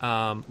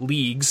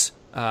leagues.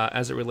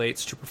 As it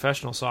relates to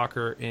professional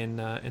soccer in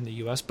the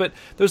U.S. But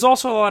there's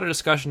also a lot of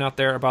discussion out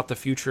there about the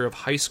future of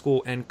high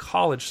school and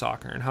college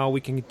soccer and how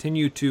we can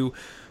continue to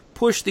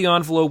push the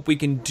envelope. We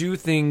can do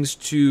things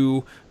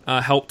to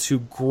help to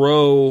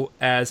grow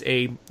as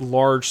a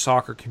large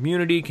soccer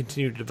community,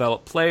 continue to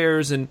develop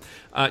players. And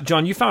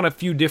John, you found a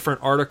few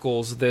different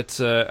articles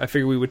that I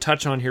figured we would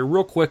touch on here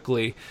real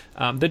quickly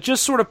that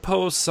just sort of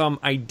pose some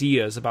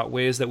ideas about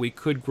ways that we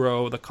could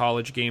grow the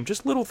college game,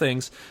 just little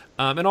things,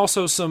 and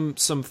also some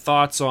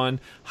thoughts on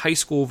high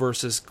school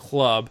versus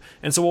club.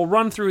 And so we'll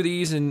run through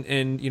these, and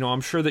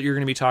I'm sure that you're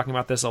going to be talking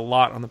about this a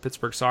lot on the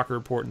Pittsburgh Soccer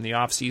Report in the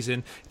off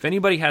season. If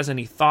anybody has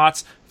any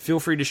thoughts, feel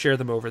free to share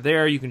them over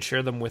there. You can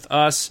share them with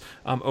us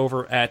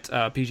over at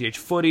PGH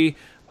Footy.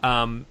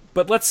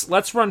 But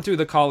let's run through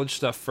the college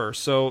stuff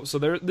first. So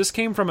this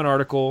came from an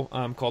article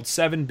called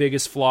 7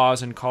 Biggest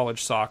Flaws in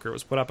College Soccer. It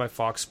was put out by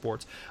Fox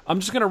Sports. I'm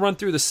just going to run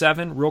through the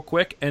 7 real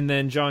quick, and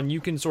then, John, you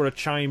can sort of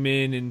chime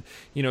in and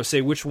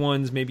say which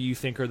ones maybe you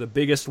think are the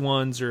biggest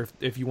ones, or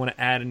if you want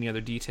to add any other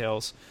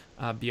details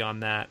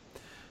beyond that.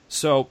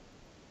 So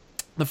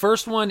the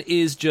first one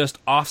is just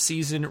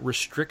off-season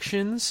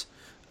restrictions.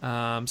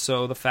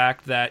 So the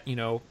fact that,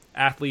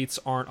 athletes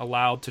aren't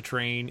allowed to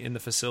train in the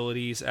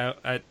facilities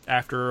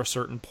after a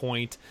certain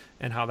point,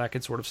 and how that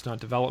can sort of stunt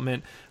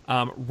development.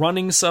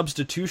 Running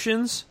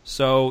substitutions.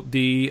 So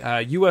the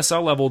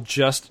USL level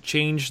just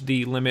changed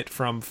the limit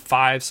from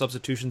 5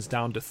 substitutions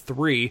down to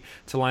 3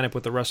 to line up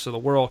with the rest of the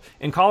world.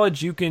 In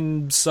college, you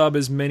can sub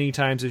as many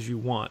times as you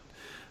want.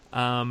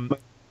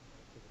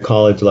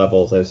 College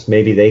levels, as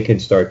maybe they can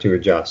start to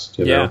adjust.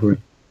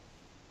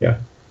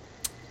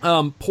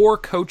 Poor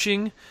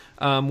coaching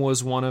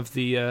was one of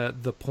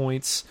the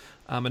points.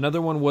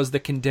 Another one was the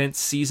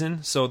condensed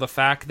season. So the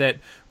fact that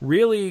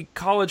really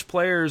college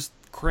players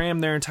cram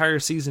their entire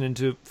season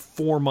into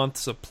 4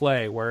 months of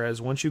play,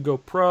 whereas once you go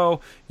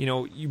pro,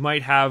 you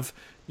might have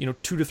 2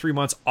 to 3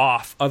 months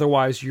off.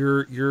 Otherwise,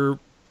 you're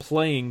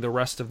playing the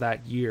rest of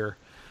that year.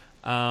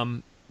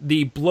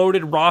 the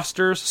bloated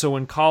rosters. So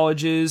in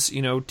colleges,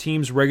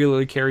 teams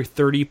regularly carry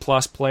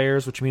 30-plus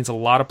players, which means a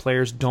lot of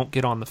players don't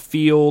get on the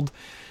field.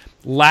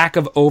 Lack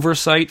of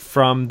oversight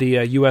from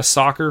the U.S.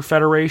 Soccer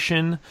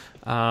Federation.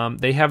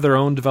 They have their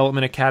own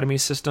development academy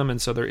system,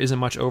 and so there isn't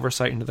much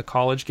oversight into the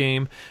college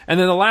game. And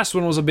then the last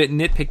one was a bit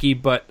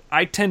nitpicky, but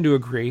I tend to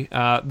agree,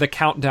 the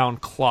countdown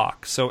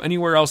clock. So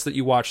anywhere else that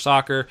you watch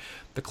soccer,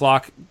 the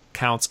clock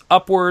counts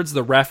upwards.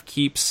 The ref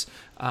keeps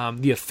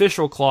the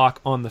official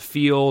clock on the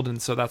field, and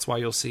so that's why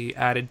you'll see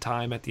added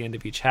time at the end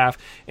of each half.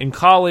 In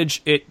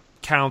college, it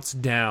counts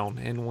down,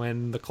 and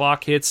when the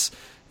clock hits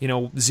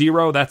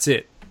 0, that's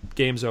it.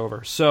 Game's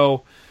over.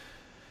 So,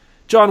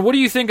 John, what do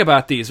you think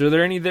about these? Are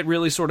there any that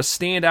really sort of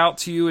stand out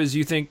to you as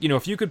you think,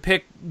 if you could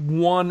pick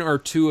one or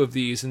two of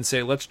these and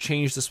say, let's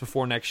change this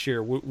before next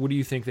year, what do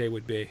you think they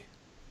would be?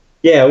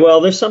 Yeah,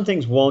 well, there's some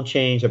things won't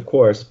change, of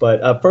course,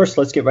 but first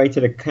let's get right to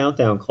the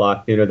countdown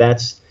clock.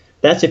 That's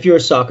if you're a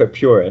soccer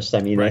purist.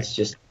 I mean, right. That's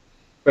just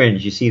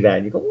cringe. You see that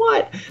and you go,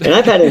 what? And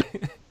I've had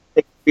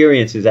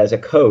experiences as a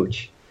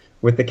coach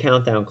with the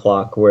countdown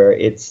clock where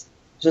it's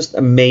just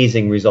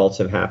amazing results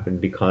have happened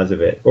because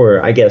of it.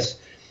 Or I guess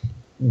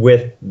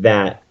with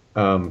that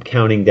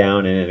counting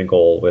down and a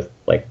goal with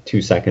like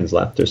 2 seconds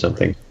left or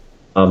something.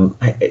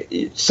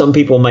 Some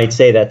people might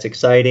say that's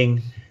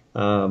exciting.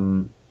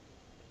 It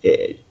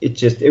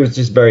was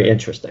just very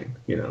interesting,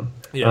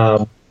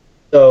 Yeah.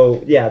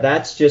 So yeah,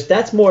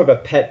 that's more of a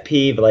pet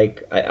peeve.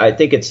 Like I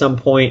think at some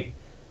point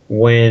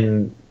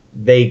when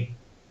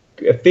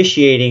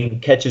officiating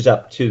catches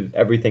up to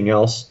everything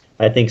else,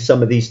 I think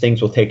some of these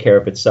things will take care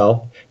of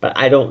itself, but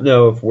I don't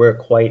know if we're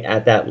quite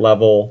at that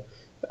level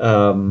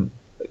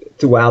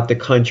throughout the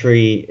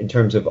country in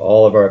terms of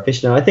all of our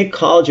officiating. Now, I think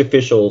college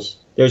officials,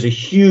 there's a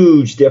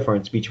huge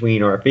difference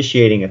between our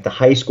officiating at the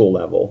high school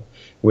level,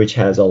 which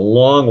has a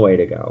long way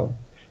to go.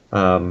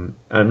 I'm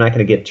not going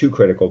to get too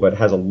critical, but it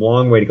has a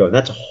long way to go. And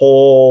that's a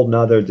whole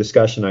nother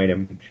discussion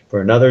item for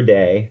another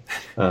day.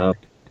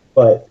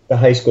 But the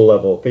high school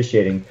level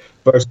officiating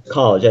versus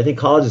college, I think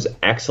college is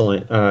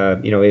excellent.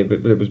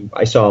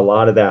 I saw a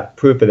lot of that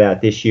proof of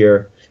that this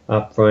year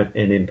up front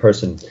and in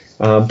person.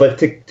 But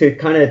to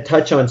kind of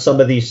touch on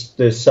some of the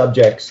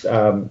subjects,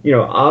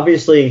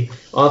 obviously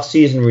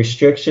off-season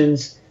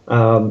restrictions.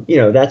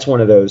 That's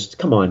one of those.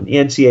 Come on, the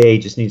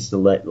NCAA just needs to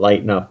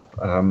lighten up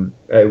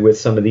with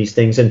some of these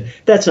things, and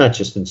that's not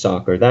just in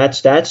soccer.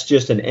 That's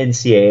just an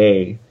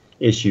NCAA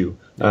issue.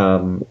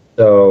 My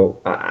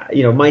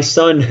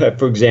son,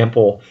 for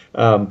example,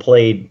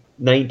 played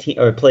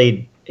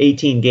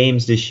 18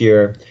 games this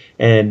year,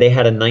 and they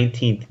had a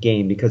 19th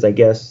game because I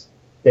guess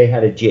they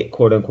had a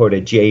quote unquote a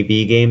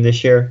JV game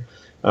this year.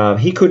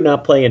 He could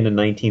not play in the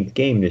 19th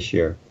game this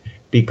year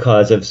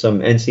because of some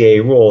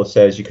NCAA rule that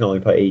says you can only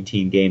play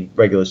 18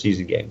 regular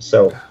season games.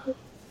 So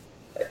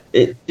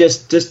it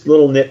just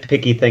little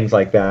nitpicky things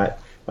like that.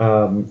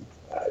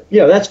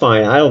 That's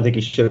fine. I don't think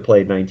he should have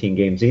played 19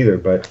 games either,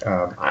 but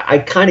I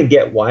kind of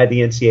get why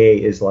the NCAA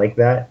is like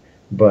that,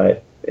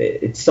 but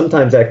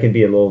sometimes that can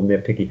be a little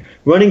nitpicky.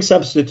 Running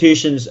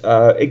substitutions,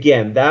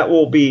 again, that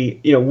will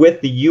be,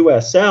 with the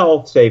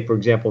USL, say, for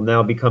example,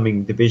 now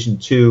becoming Division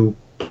II,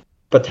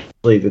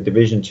 potentially the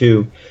Division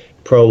II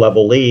pro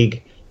level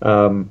league,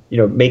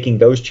 making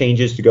those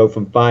changes to go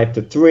from 5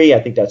 to 3,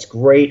 I think that's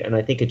great, and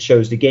I think it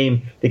shows the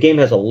game. The game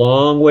has a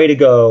long way to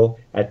go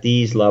at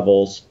these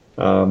levels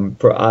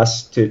for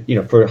us to,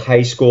 for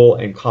high school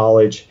and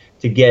college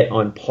to get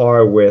on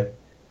par with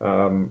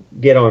the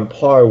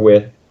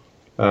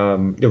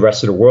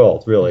rest of the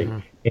world, really.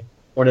 Mm-hmm.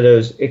 One of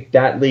those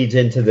that leads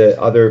into the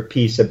other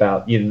piece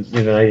about the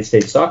United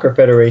States Soccer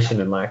Federation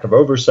and lack of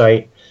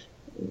oversight.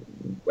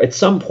 At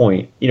some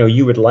point,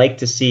 you would like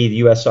to see the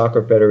U.S.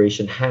 Soccer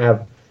Federation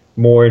have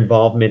more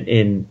involvement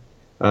in.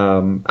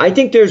 I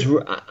think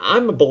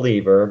I'm a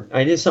believer.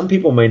 I know some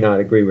people may not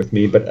agree with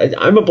me, but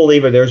I'm a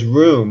believer. There's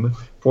room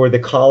for the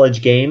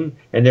college game,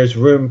 and there's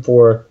room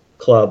for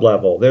club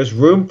level. There's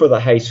room for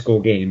the high school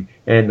game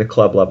and the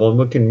club level, and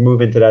we can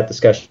move into that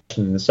discussion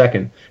in a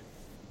second.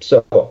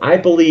 So I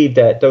believe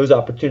that those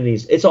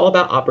opportunities, it's all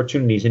about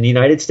opportunities. In the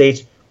United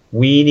States,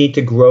 we need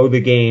to grow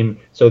the game.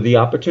 So the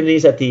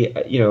opportunities at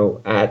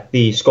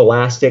the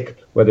Scholastic,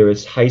 whether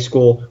it's high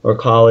school or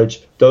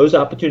college, those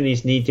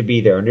opportunities need to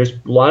be there. And there's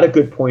a lot of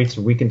good points,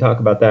 and we can talk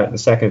about that in a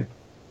second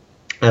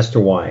as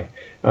to why.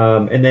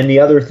 And then the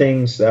other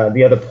things,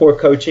 the other poor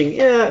coaching,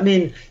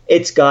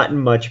 it's gotten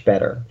much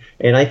better.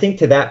 And I think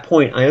to that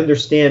point, I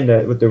understand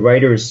what the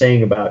writer is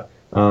saying about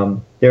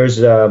there's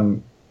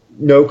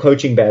no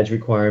coaching badge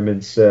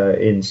requirements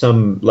in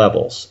some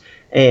levels.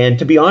 And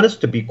to be honest,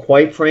 to be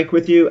quite frank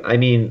with you,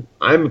 I'm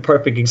a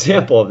perfect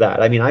example of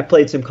that. I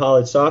played some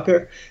college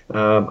soccer.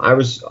 I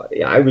was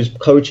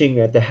coaching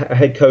at the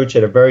head coach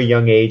at a very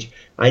young age.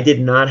 I did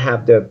not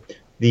have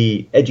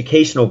the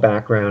educational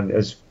background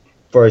as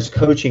far as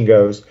coaching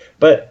goes.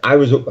 But I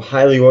was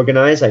highly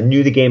organized. I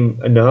knew the game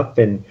enough,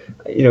 and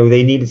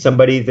they needed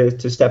somebody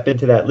to step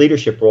into that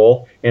leadership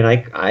role. And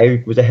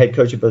I was a head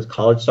coach of a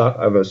college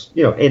soccer, of a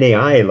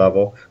NAIA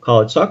level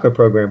college soccer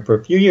program for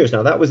a few years.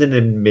 Now that was in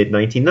the mid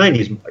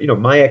 1990s.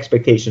 My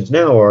expectations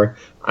now are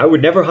I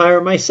would never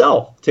hire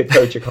myself to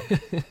coach a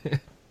college.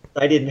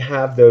 I didn't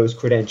have those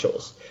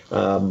credentials,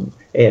 and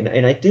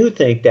I do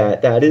think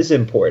that is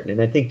important.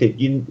 And I think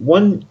that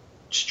one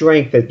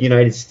strength that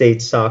United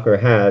States soccer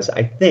has,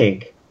 I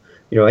think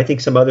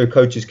some other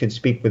coaches can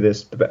speak with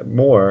this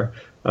more,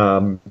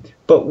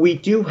 but we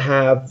do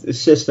have a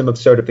system of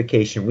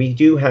certification. We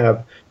do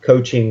have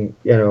coaching,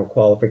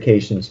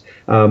 qualifications.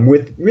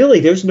 With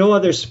really, there's no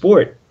other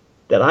sport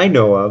that I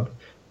know of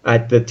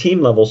at the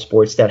team level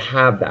sports that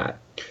have that.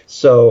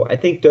 So I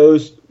think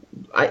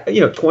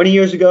 20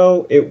 years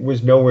ago, it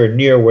was nowhere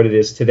near what it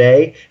is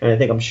today. And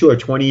I'm sure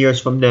 20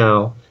 years from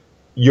now,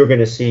 you're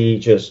going to see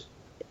just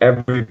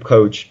every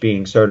coach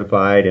being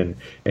certified and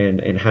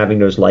having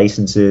those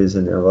licenses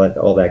and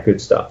all that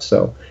good stuff.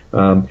 So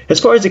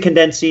as far as the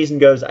condensed season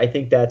goes, I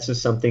think that's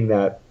just something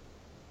that,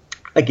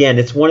 again,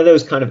 it's one of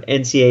those kind of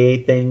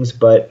NCAA things,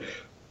 but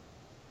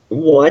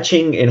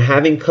watching and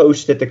having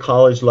coached at the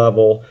college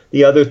level,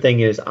 the other thing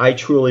is I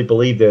truly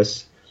believe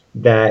this,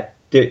 that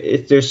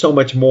there's so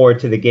much more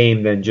to the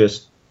game than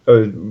just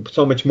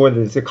so much more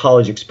than the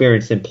college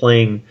experience than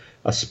playing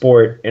a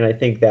sport. And I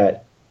think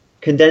that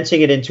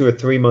condensing it into a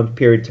 3-month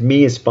period to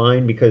me is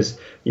fine, because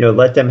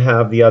let them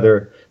have the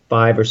other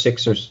 5 or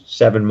 6 or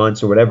 7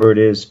 months or whatever it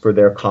is for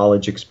their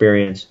college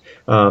experience,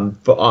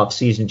 for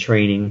off-season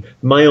training.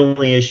 My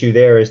only issue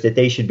there is that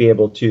they should be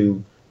able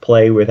to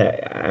play with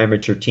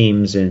amateur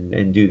teams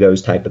and do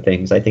those type of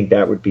things. I think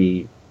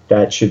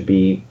that should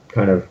be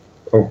kind of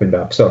opened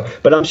up.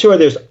 But I'm sure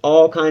there's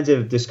all kinds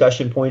of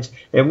discussion points,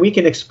 and we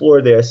can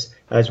explore this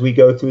as we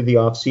go through the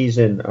off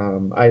season.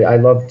 I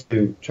would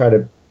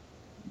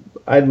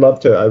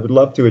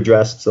love to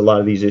address a lot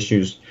of these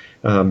issues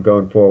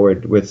going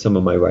forward with some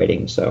of my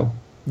writing. So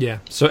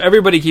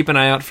everybody keep an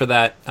eye out for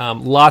that.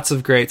 Lots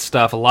of great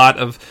stuff.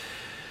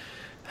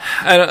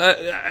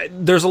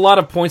 There's a lot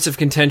of points of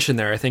contention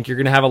there. I think you're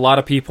going to have a lot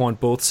of people on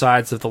both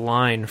sides of the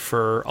line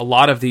for a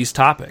lot of these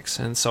topics.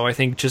 And so I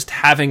think just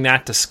having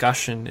that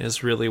discussion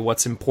is really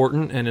what's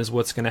important and is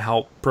what's going to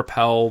help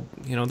propel,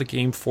 the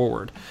game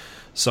forward.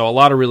 So a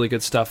lot of really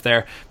good stuff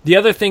there. The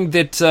other thing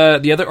that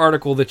the other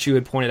article that you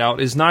had pointed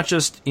out is not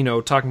just,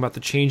 talking about the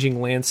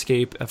changing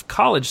landscape of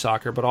college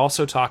soccer, but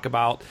also talk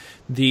about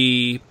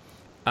the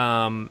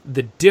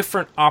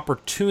different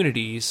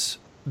opportunities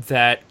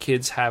that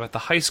kids have at the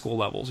high school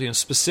levels,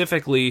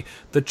 specifically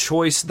the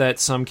choice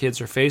that some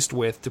kids are faced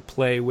with to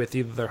play with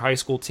either their high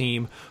school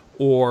team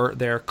or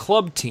their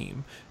club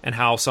team, and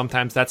how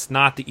sometimes that's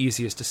not the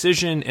easiest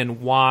decision,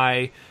 and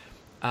why,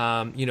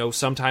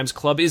 sometimes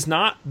club is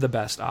not the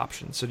best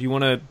option. So do you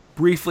want to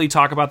briefly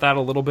talk about that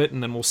a little bit,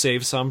 and then we'll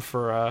save some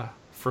for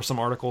some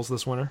articles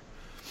this winter?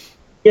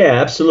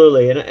 Yeah,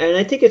 absolutely. And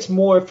I think it's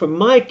more from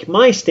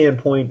my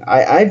standpoint,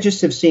 I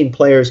just have seen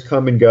players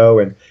come and go,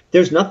 and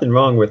there's nothing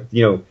wrong with,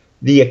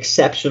 the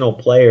exceptional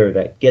player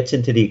that gets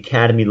into the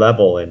academy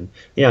level. And,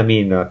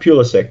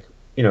 Pulisic,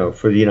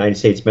 for the United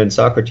States men's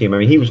soccer team,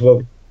 he was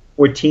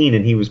 14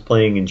 and he was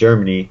playing in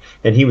Germany,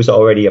 and he was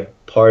already a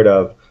part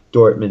of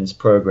Dortmund's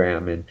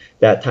program. And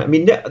that time,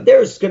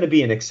 there's going to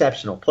be an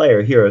exceptional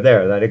player here or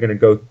there that are going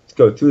to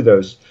go through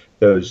those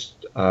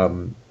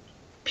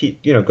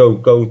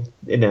go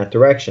in that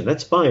direction.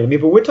 That's fine.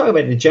 But we're talking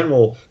about the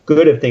general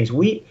good of things.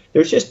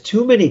 There's just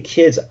too many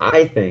kids,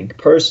 I think,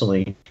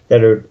 personally,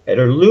 that are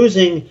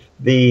losing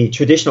the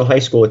traditional high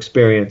school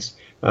experience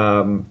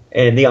and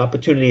the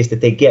opportunities that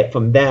they get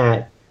from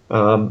that.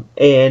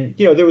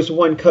 There was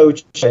one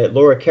coach,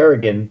 Laura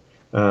Kerrigan.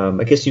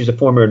 I guess he was a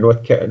former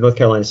North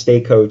Carolina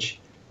State coach,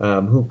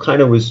 who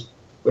kind of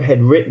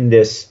had written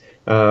this,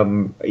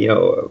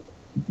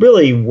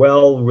 really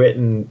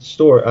well-written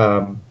story,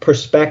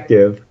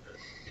 perspective,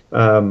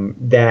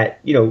 that,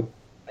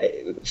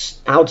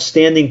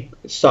 outstanding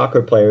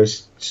soccer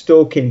players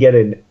still can get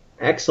an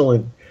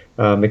excellent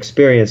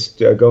experience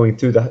going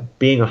through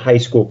being a high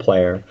school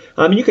player.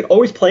 You can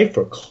always play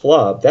for a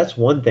club. That's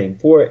one thing,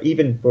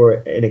 even for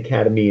an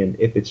academy, and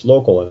if it's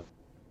local.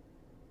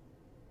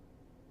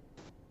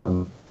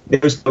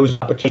 There's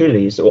those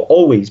opportunities that will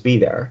always be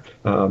there.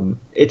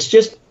 It's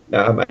just,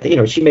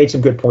 she made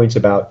some good points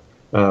about,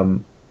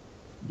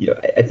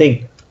 I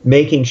think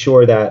making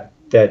sure that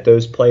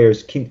those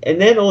players can, and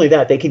not only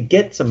that, they can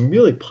get some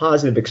really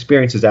positive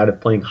experiences out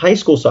of playing high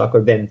school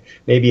soccer than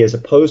maybe as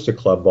opposed to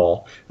club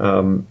ball.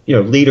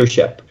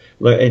 Leadership,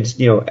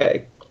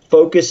 and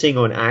focusing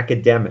on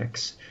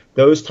academics,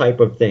 those type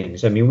of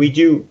things.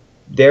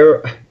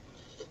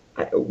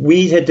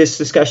 We had this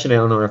discussion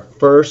on our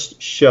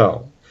first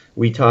show.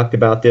 We talked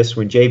about this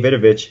when Jay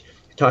Vidovich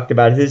talked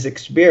about his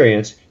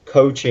experience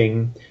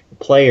coaching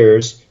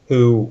players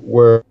who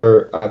were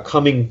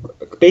coming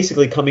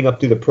up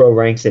through the pro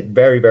ranks at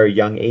very, very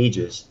young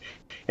ages,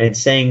 and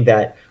saying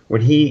that when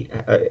he,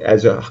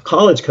 as a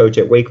college coach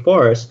at Wake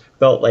Forest,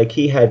 felt like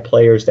he had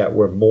players that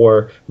were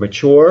more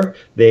mature,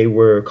 they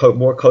were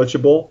more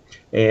coachable,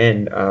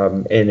 and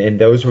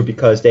those were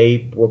because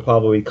they were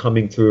probably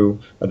coming through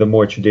the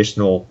more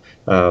traditional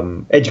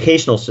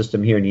educational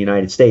system here in the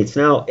United States.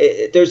 Now,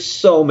 there's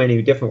so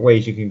many different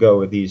ways you can go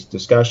with these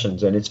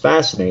discussions, and it's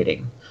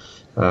fascinating.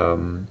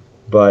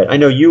 But I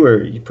know you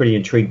were pretty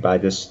intrigued by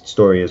this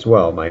story as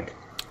well, Mike.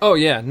 Oh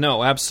yeah,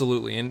 no,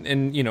 absolutely.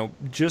 And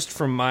just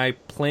from my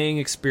playing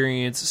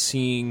experience,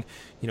 seeing,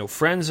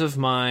 friends of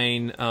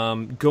mine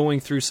going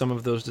through some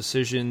of those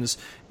decisions,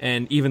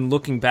 and even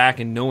looking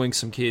back and knowing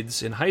some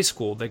kids in high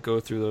school that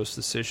go through those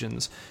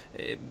decisions,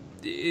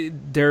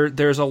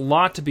 there's a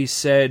lot to be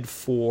said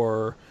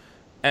for,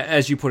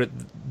 as you put it,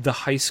 the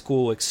high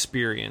school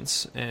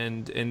experience.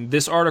 And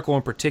this article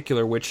in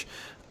particular, which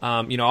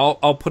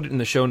I'll put it in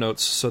the show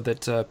notes so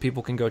that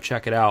people can go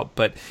check it out.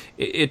 But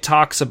it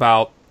talks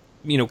about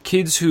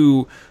kids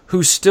who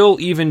still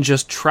even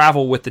just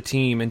travel with the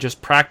team and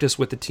just practice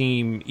with the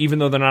team, even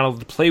though they're not able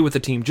to play with the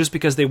team, just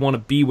because they want to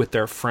be with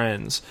their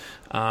friends.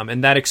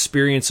 And that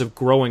experience of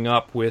growing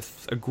up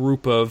with a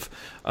group of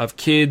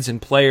kids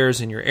and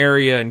players in your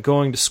area and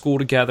going to school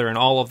together and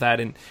all of that,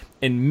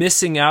 and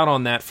missing out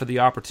on that for the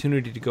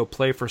opportunity to go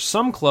play for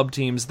some club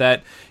teams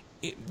that,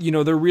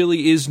 there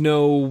really is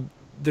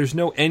there's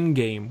no end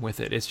game with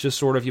it. It's just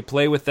sort of you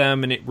play with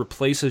them and it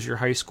replaces your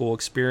high school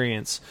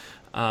experience.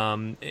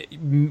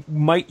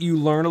 Might you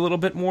learn a little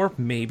bit more?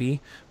 Maybe,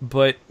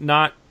 but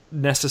not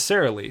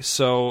necessarily.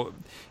 So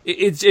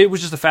it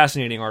was just a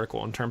fascinating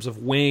article in terms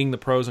of weighing the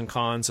pros and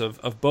cons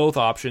of both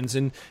options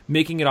and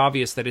making it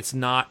obvious that it's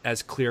not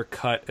as clear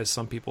cut as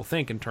some people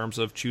think in terms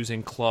of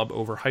choosing club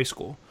over high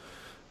school.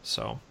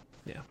 So,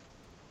 yeah.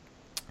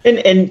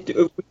 And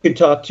we could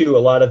talk to a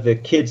lot of the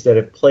kids that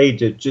have played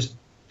to just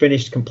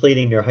finished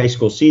completing their high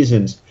school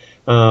seasons,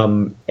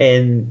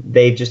 and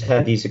they just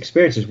had these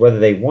experiences, whether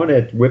they won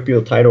a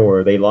Whitfield title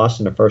or they lost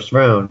in the first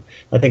round.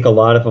 I think a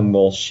lot of them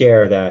will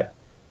share that,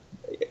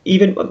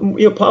 even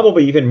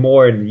probably even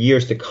more in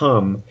years to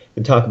come,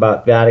 and talk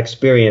about that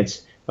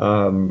experience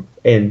and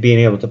being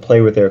able to play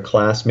with their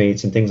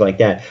classmates and things like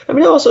that. I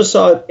mean, I also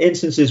saw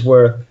instances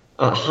where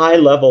a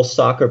high-level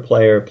soccer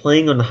player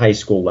playing on the high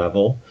school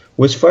level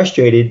was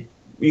frustrated.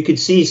 You could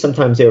see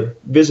sometimes they're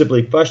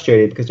visibly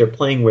frustrated because they're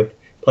playing with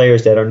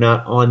players that are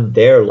not on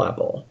their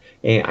level.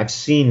 And I've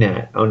seen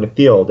that on the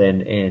field,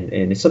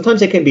 and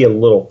sometimes it can be a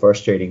little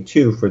frustrating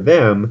too for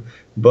them.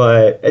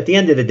 But at the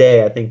end of the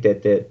day, I think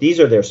that these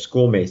are their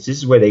schoolmates. This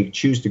is where they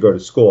choose to go to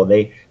school.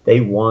 They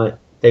want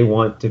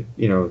to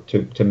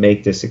to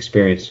make this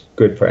experience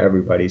good for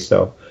everybody.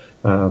 So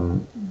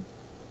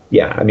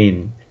I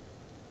mean,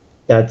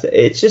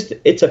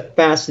 it's a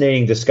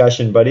fascinating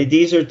discussion. But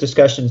these are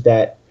discussions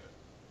that,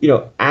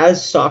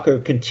 as soccer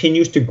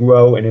continues to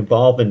grow and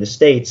evolve in the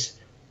States,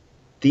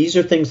 these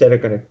are things that are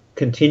going to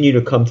continue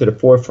to come to the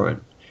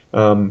forefront.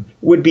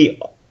 Would the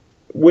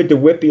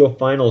Whitfield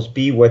finals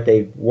be what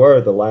they were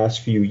the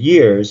last few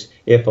years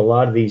if a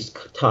lot of these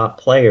top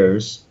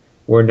players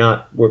were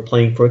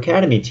playing for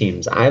academy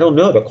teams? I don't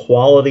know. The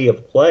quality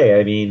of play.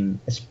 I mean,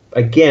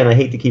 again, I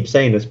hate to keep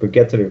saying this, but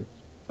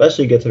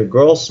especially get to the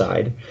girls'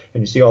 side,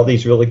 and you see all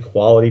these really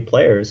quality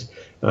players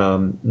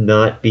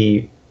not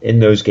be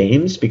in those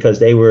games because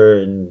they were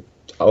in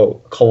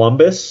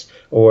Columbus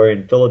or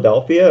in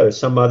Philadelphia or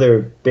some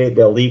other big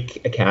elite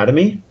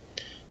academy.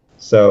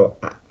 So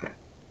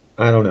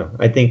I don't know.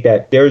 I think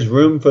that there's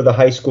room for the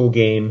high school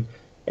game,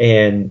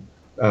 and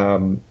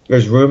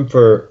there's room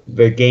for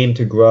the game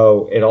to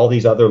grow at all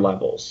these other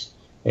levels.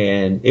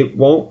 And it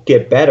won't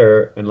get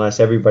better unless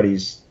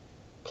everybody's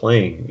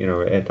playing,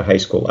 at the high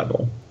school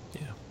level.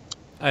 Yeah,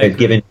 I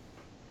agree.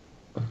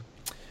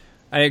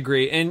 I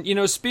agree.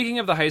 And, speaking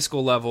of the high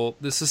school level,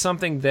 this is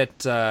something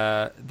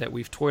that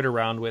we've toyed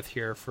around with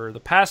here for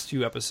the past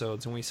few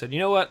episodes. And we said, you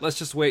know what, let's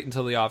just wait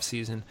until the off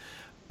season.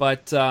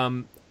 But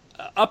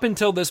up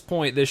until this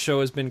point, this show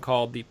has been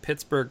called the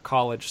Pittsburgh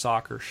College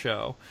Soccer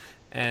Show.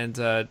 And,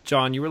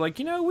 John, you were like,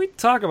 we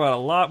talk about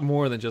a lot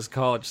more than just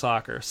college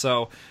soccer.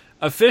 So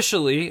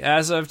officially,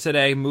 as of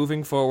today,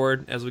 moving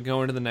forward, as we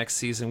go into the next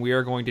season, we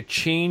are going to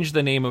change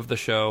the name of the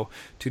show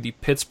to the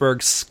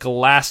Pittsburgh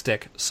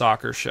Scholastic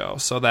Soccer Show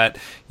so that,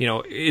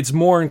 it's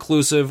more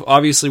inclusive.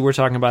 Obviously, we're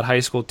talking about high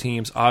school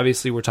teams.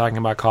 Obviously, we're talking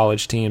about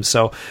college teams.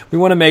 So we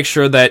want to make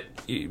sure that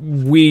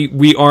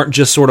we aren't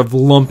just sort of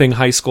lumping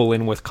high school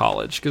in with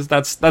college, because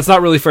that's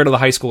not really fair to the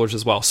high schoolers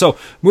as well. So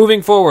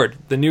moving forward,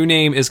 the new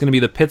name is going to be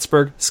the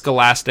Pittsburgh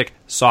Scholastic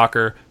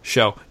Soccer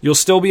Show. You'll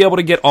still be able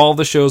to get all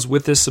the shows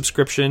with this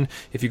subscription.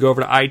 If you go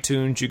over to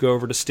iTunes, you go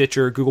over to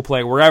Stitcher, Google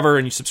Play, wherever,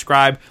 and you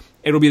subscribe,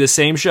 it'll be the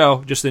same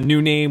show, just a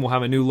new name. We'll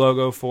have a new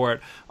logo for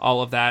it,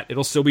 all of that.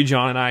 It'll still be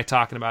John and I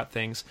talking about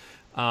things.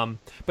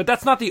 But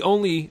that's not the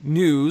only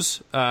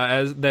news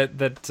of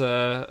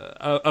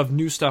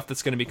new stuff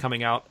that's going to be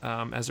coming out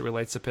as it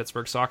relates to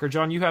Pittsburgh soccer.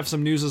 John, you have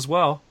some news as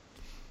well.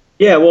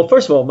 Yeah, well,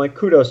 first of all, my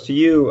kudos to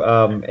you,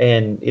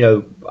 and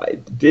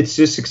it's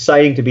just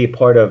exciting to be a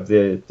part of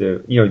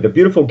the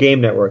beautiful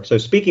game network. So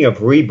speaking of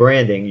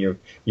rebranding,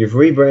 you've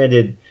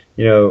rebranded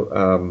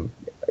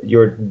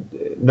your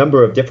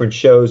number of different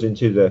shows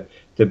into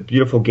the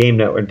beautiful game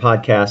network and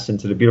podcasts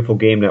into the beautiful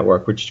game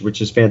network,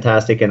 which is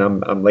fantastic. And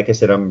I'm like I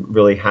said, I'm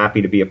really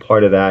happy to be a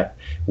part of that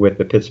with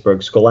the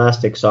Pittsburgh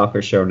Scholastic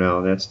Soccer Show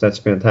now. And that's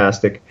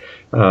fantastic.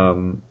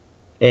 Other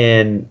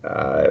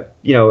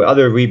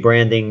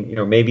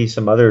rebranding, maybe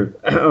some other,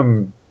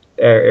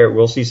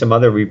 we'll see some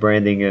other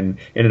rebranding in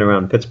and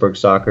around Pittsburgh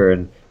soccer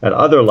and at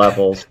other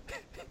levels.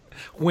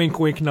 Wink,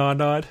 wink, nod,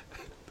 nod.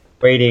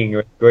 Waiting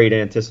with great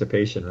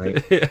anticipation,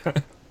 right? Yeah.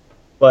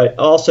 But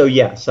also,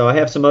 so I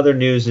have some other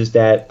news is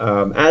that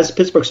as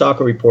Pittsburgh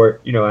Soccer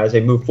Report, as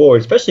they move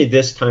forward, especially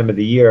this time of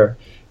the year,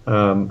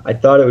 I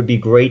thought it would be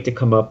great to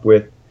come up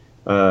with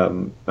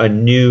a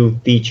new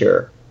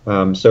feature.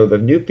 So the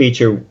new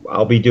feature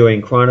I'll be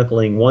doing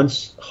chronicling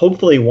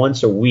hopefully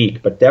once a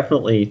week, but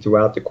definitely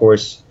throughout the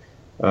course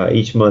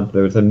each month.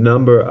 There's a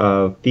number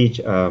of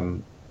pieces.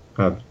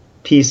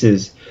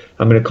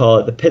 I'm going to call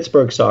it the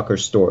Pittsburgh Soccer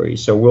Story.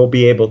 So I'll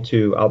be able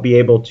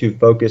to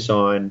focus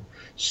on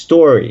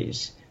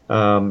stories,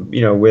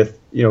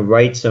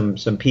 write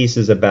some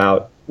pieces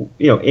about,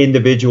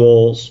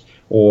 individuals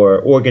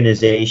or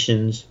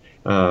organizations,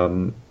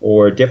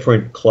 or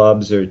different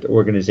clubs or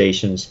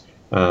organizations,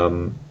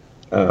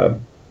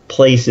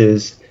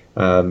 places,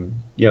 that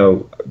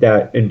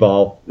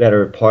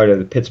are part of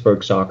the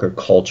Pittsburgh soccer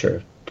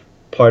culture,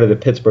 part of the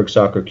Pittsburgh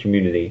soccer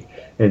community.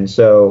 And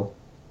so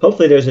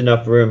hopefully there's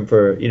enough room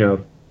for,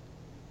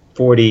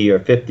 40 or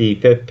 50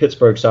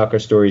 Pittsburgh soccer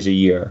stories a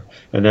year.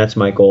 And that's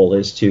my goal,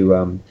 is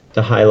to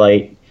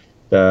highlight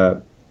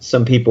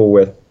some people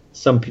with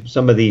some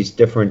of these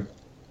different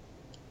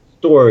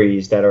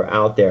stories that are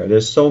out there.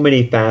 There's so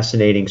many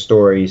fascinating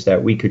stories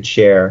that we could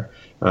share.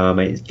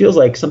 It feels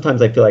like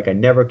sometimes I feel like I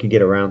never could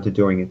get around to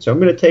doing it. So I'm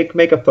going to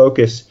make a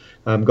focus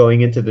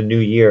going into the new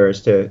year,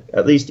 is to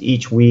at least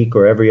each week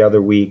or every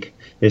other week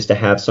is to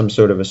have some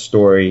sort of a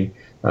story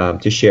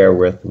to share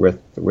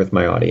with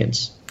my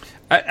audience.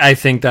 I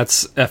think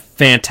that's a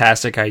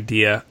fantastic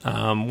idea.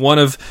 One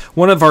of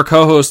our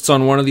co-hosts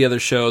on one of the other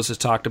shows has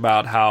talked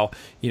about how,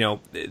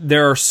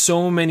 there are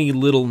so many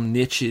little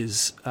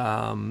niches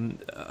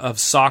of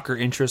soccer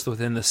interest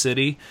within the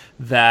city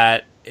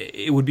that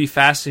it would be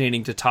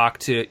fascinating to talk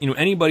to,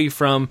 anybody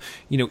from,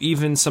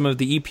 even some of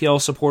the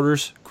EPL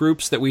supporters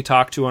groups that we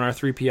talk to on our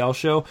 3PL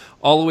show,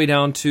 all the way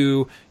down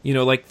to,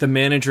 like the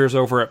managers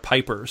over at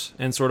Piper's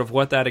and sort of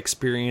what that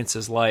experience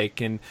is like.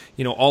 And,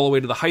 all the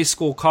way to the high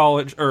school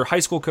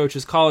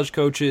coaches, college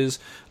coaches,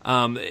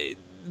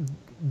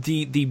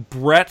 the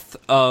breadth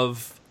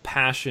of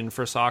passion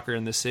for soccer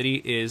in the city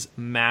is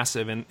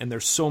massive, and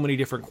there's so many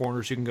different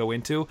corners you can go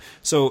into.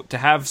 So to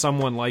have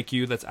someone like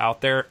you that's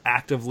out there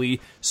actively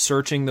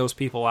searching those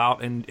people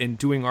out and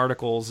doing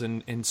articles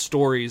and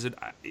stories,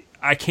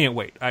 I can't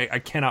wait. I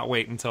cannot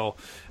wait until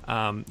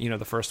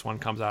the first one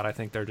comes out. I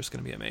think they're just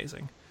going to be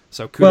amazing.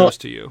 So kudos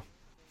to you.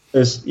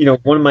 There's,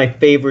 one of my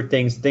favorite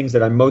things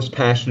that I'm most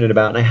passionate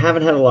about, and I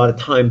haven't had a lot of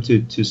time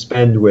to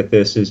spend with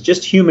this, is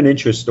just human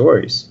interest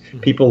stories. Mm-hmm.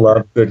 People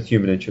love good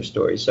human interest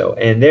stories. So,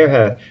 and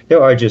there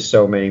are just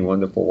so many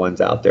wonderful ones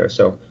out there.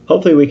 So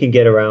hopefully we can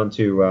get around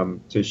to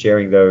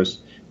sharing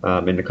those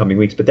in the coming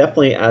weeks. But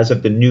definitely as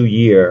of the new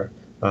year,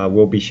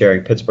 we'll be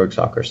sharing Pittsburgh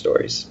soccer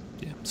stories.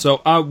 Yeah.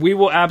 So we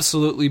will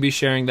absolutely be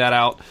sharing that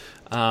out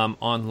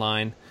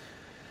online.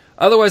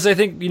 Otherwise, I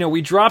think,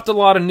 we dropped a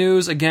lot of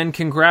news. Again,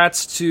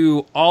 congrats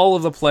to all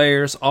of the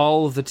players,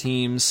 all of the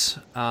teams,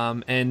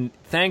 and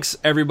thanks,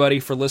 everybody,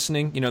 for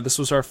listening. This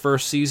was our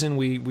first season.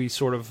 We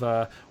sort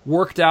of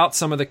worked out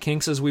some of the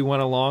kinks as we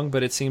went along,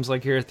 but it seems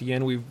like here at the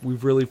end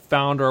we've really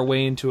found our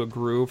way into a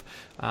groove.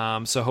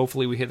 So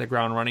hopefully we hit the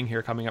ground running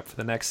here coming up for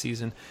the next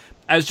season.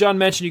 As John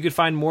mentioned, you could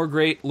find more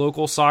great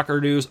local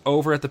soccer news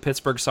over at the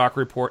Pittsburgh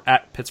Soccer Report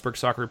at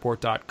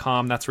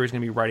pittsburghsoccerreport.com. That's where he's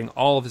going to be writing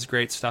all of his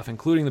great stuff,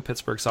 including the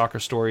Pittsburgh soccer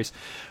stories.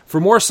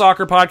 For more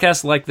soccer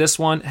podcasts like this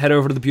one, head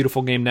over to the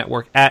Beautiful Game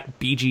Network at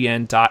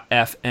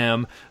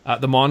bgn.fm.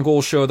 The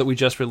Mongol show that we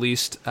just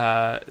released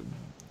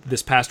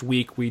this past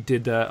week, we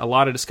did a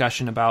lot of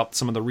discussion about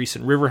some of the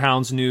recent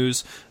Riverhounds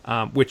news,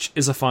 which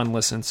is a fun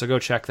listen, so go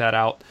check that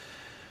out.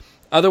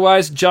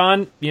 Otherwise,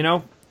 John,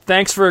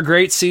 thanks for a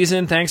great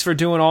season. Thanks for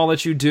doing all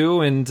that you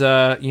do, and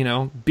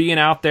being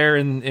out there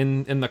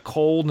in the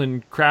cold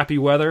and crappy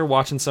weather,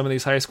 watching some of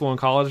these high school and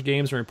college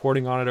games and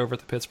reporting on it over at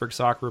the Pittsburgh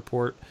Soccer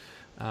Report.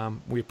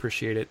 We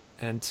appreciate it.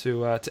 And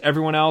to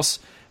everyone else,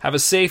 have a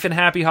safe and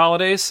happy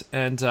holidays,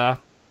 and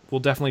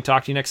we'll definitely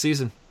talk to you next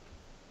season.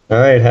 All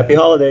right, happy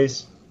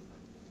holidays.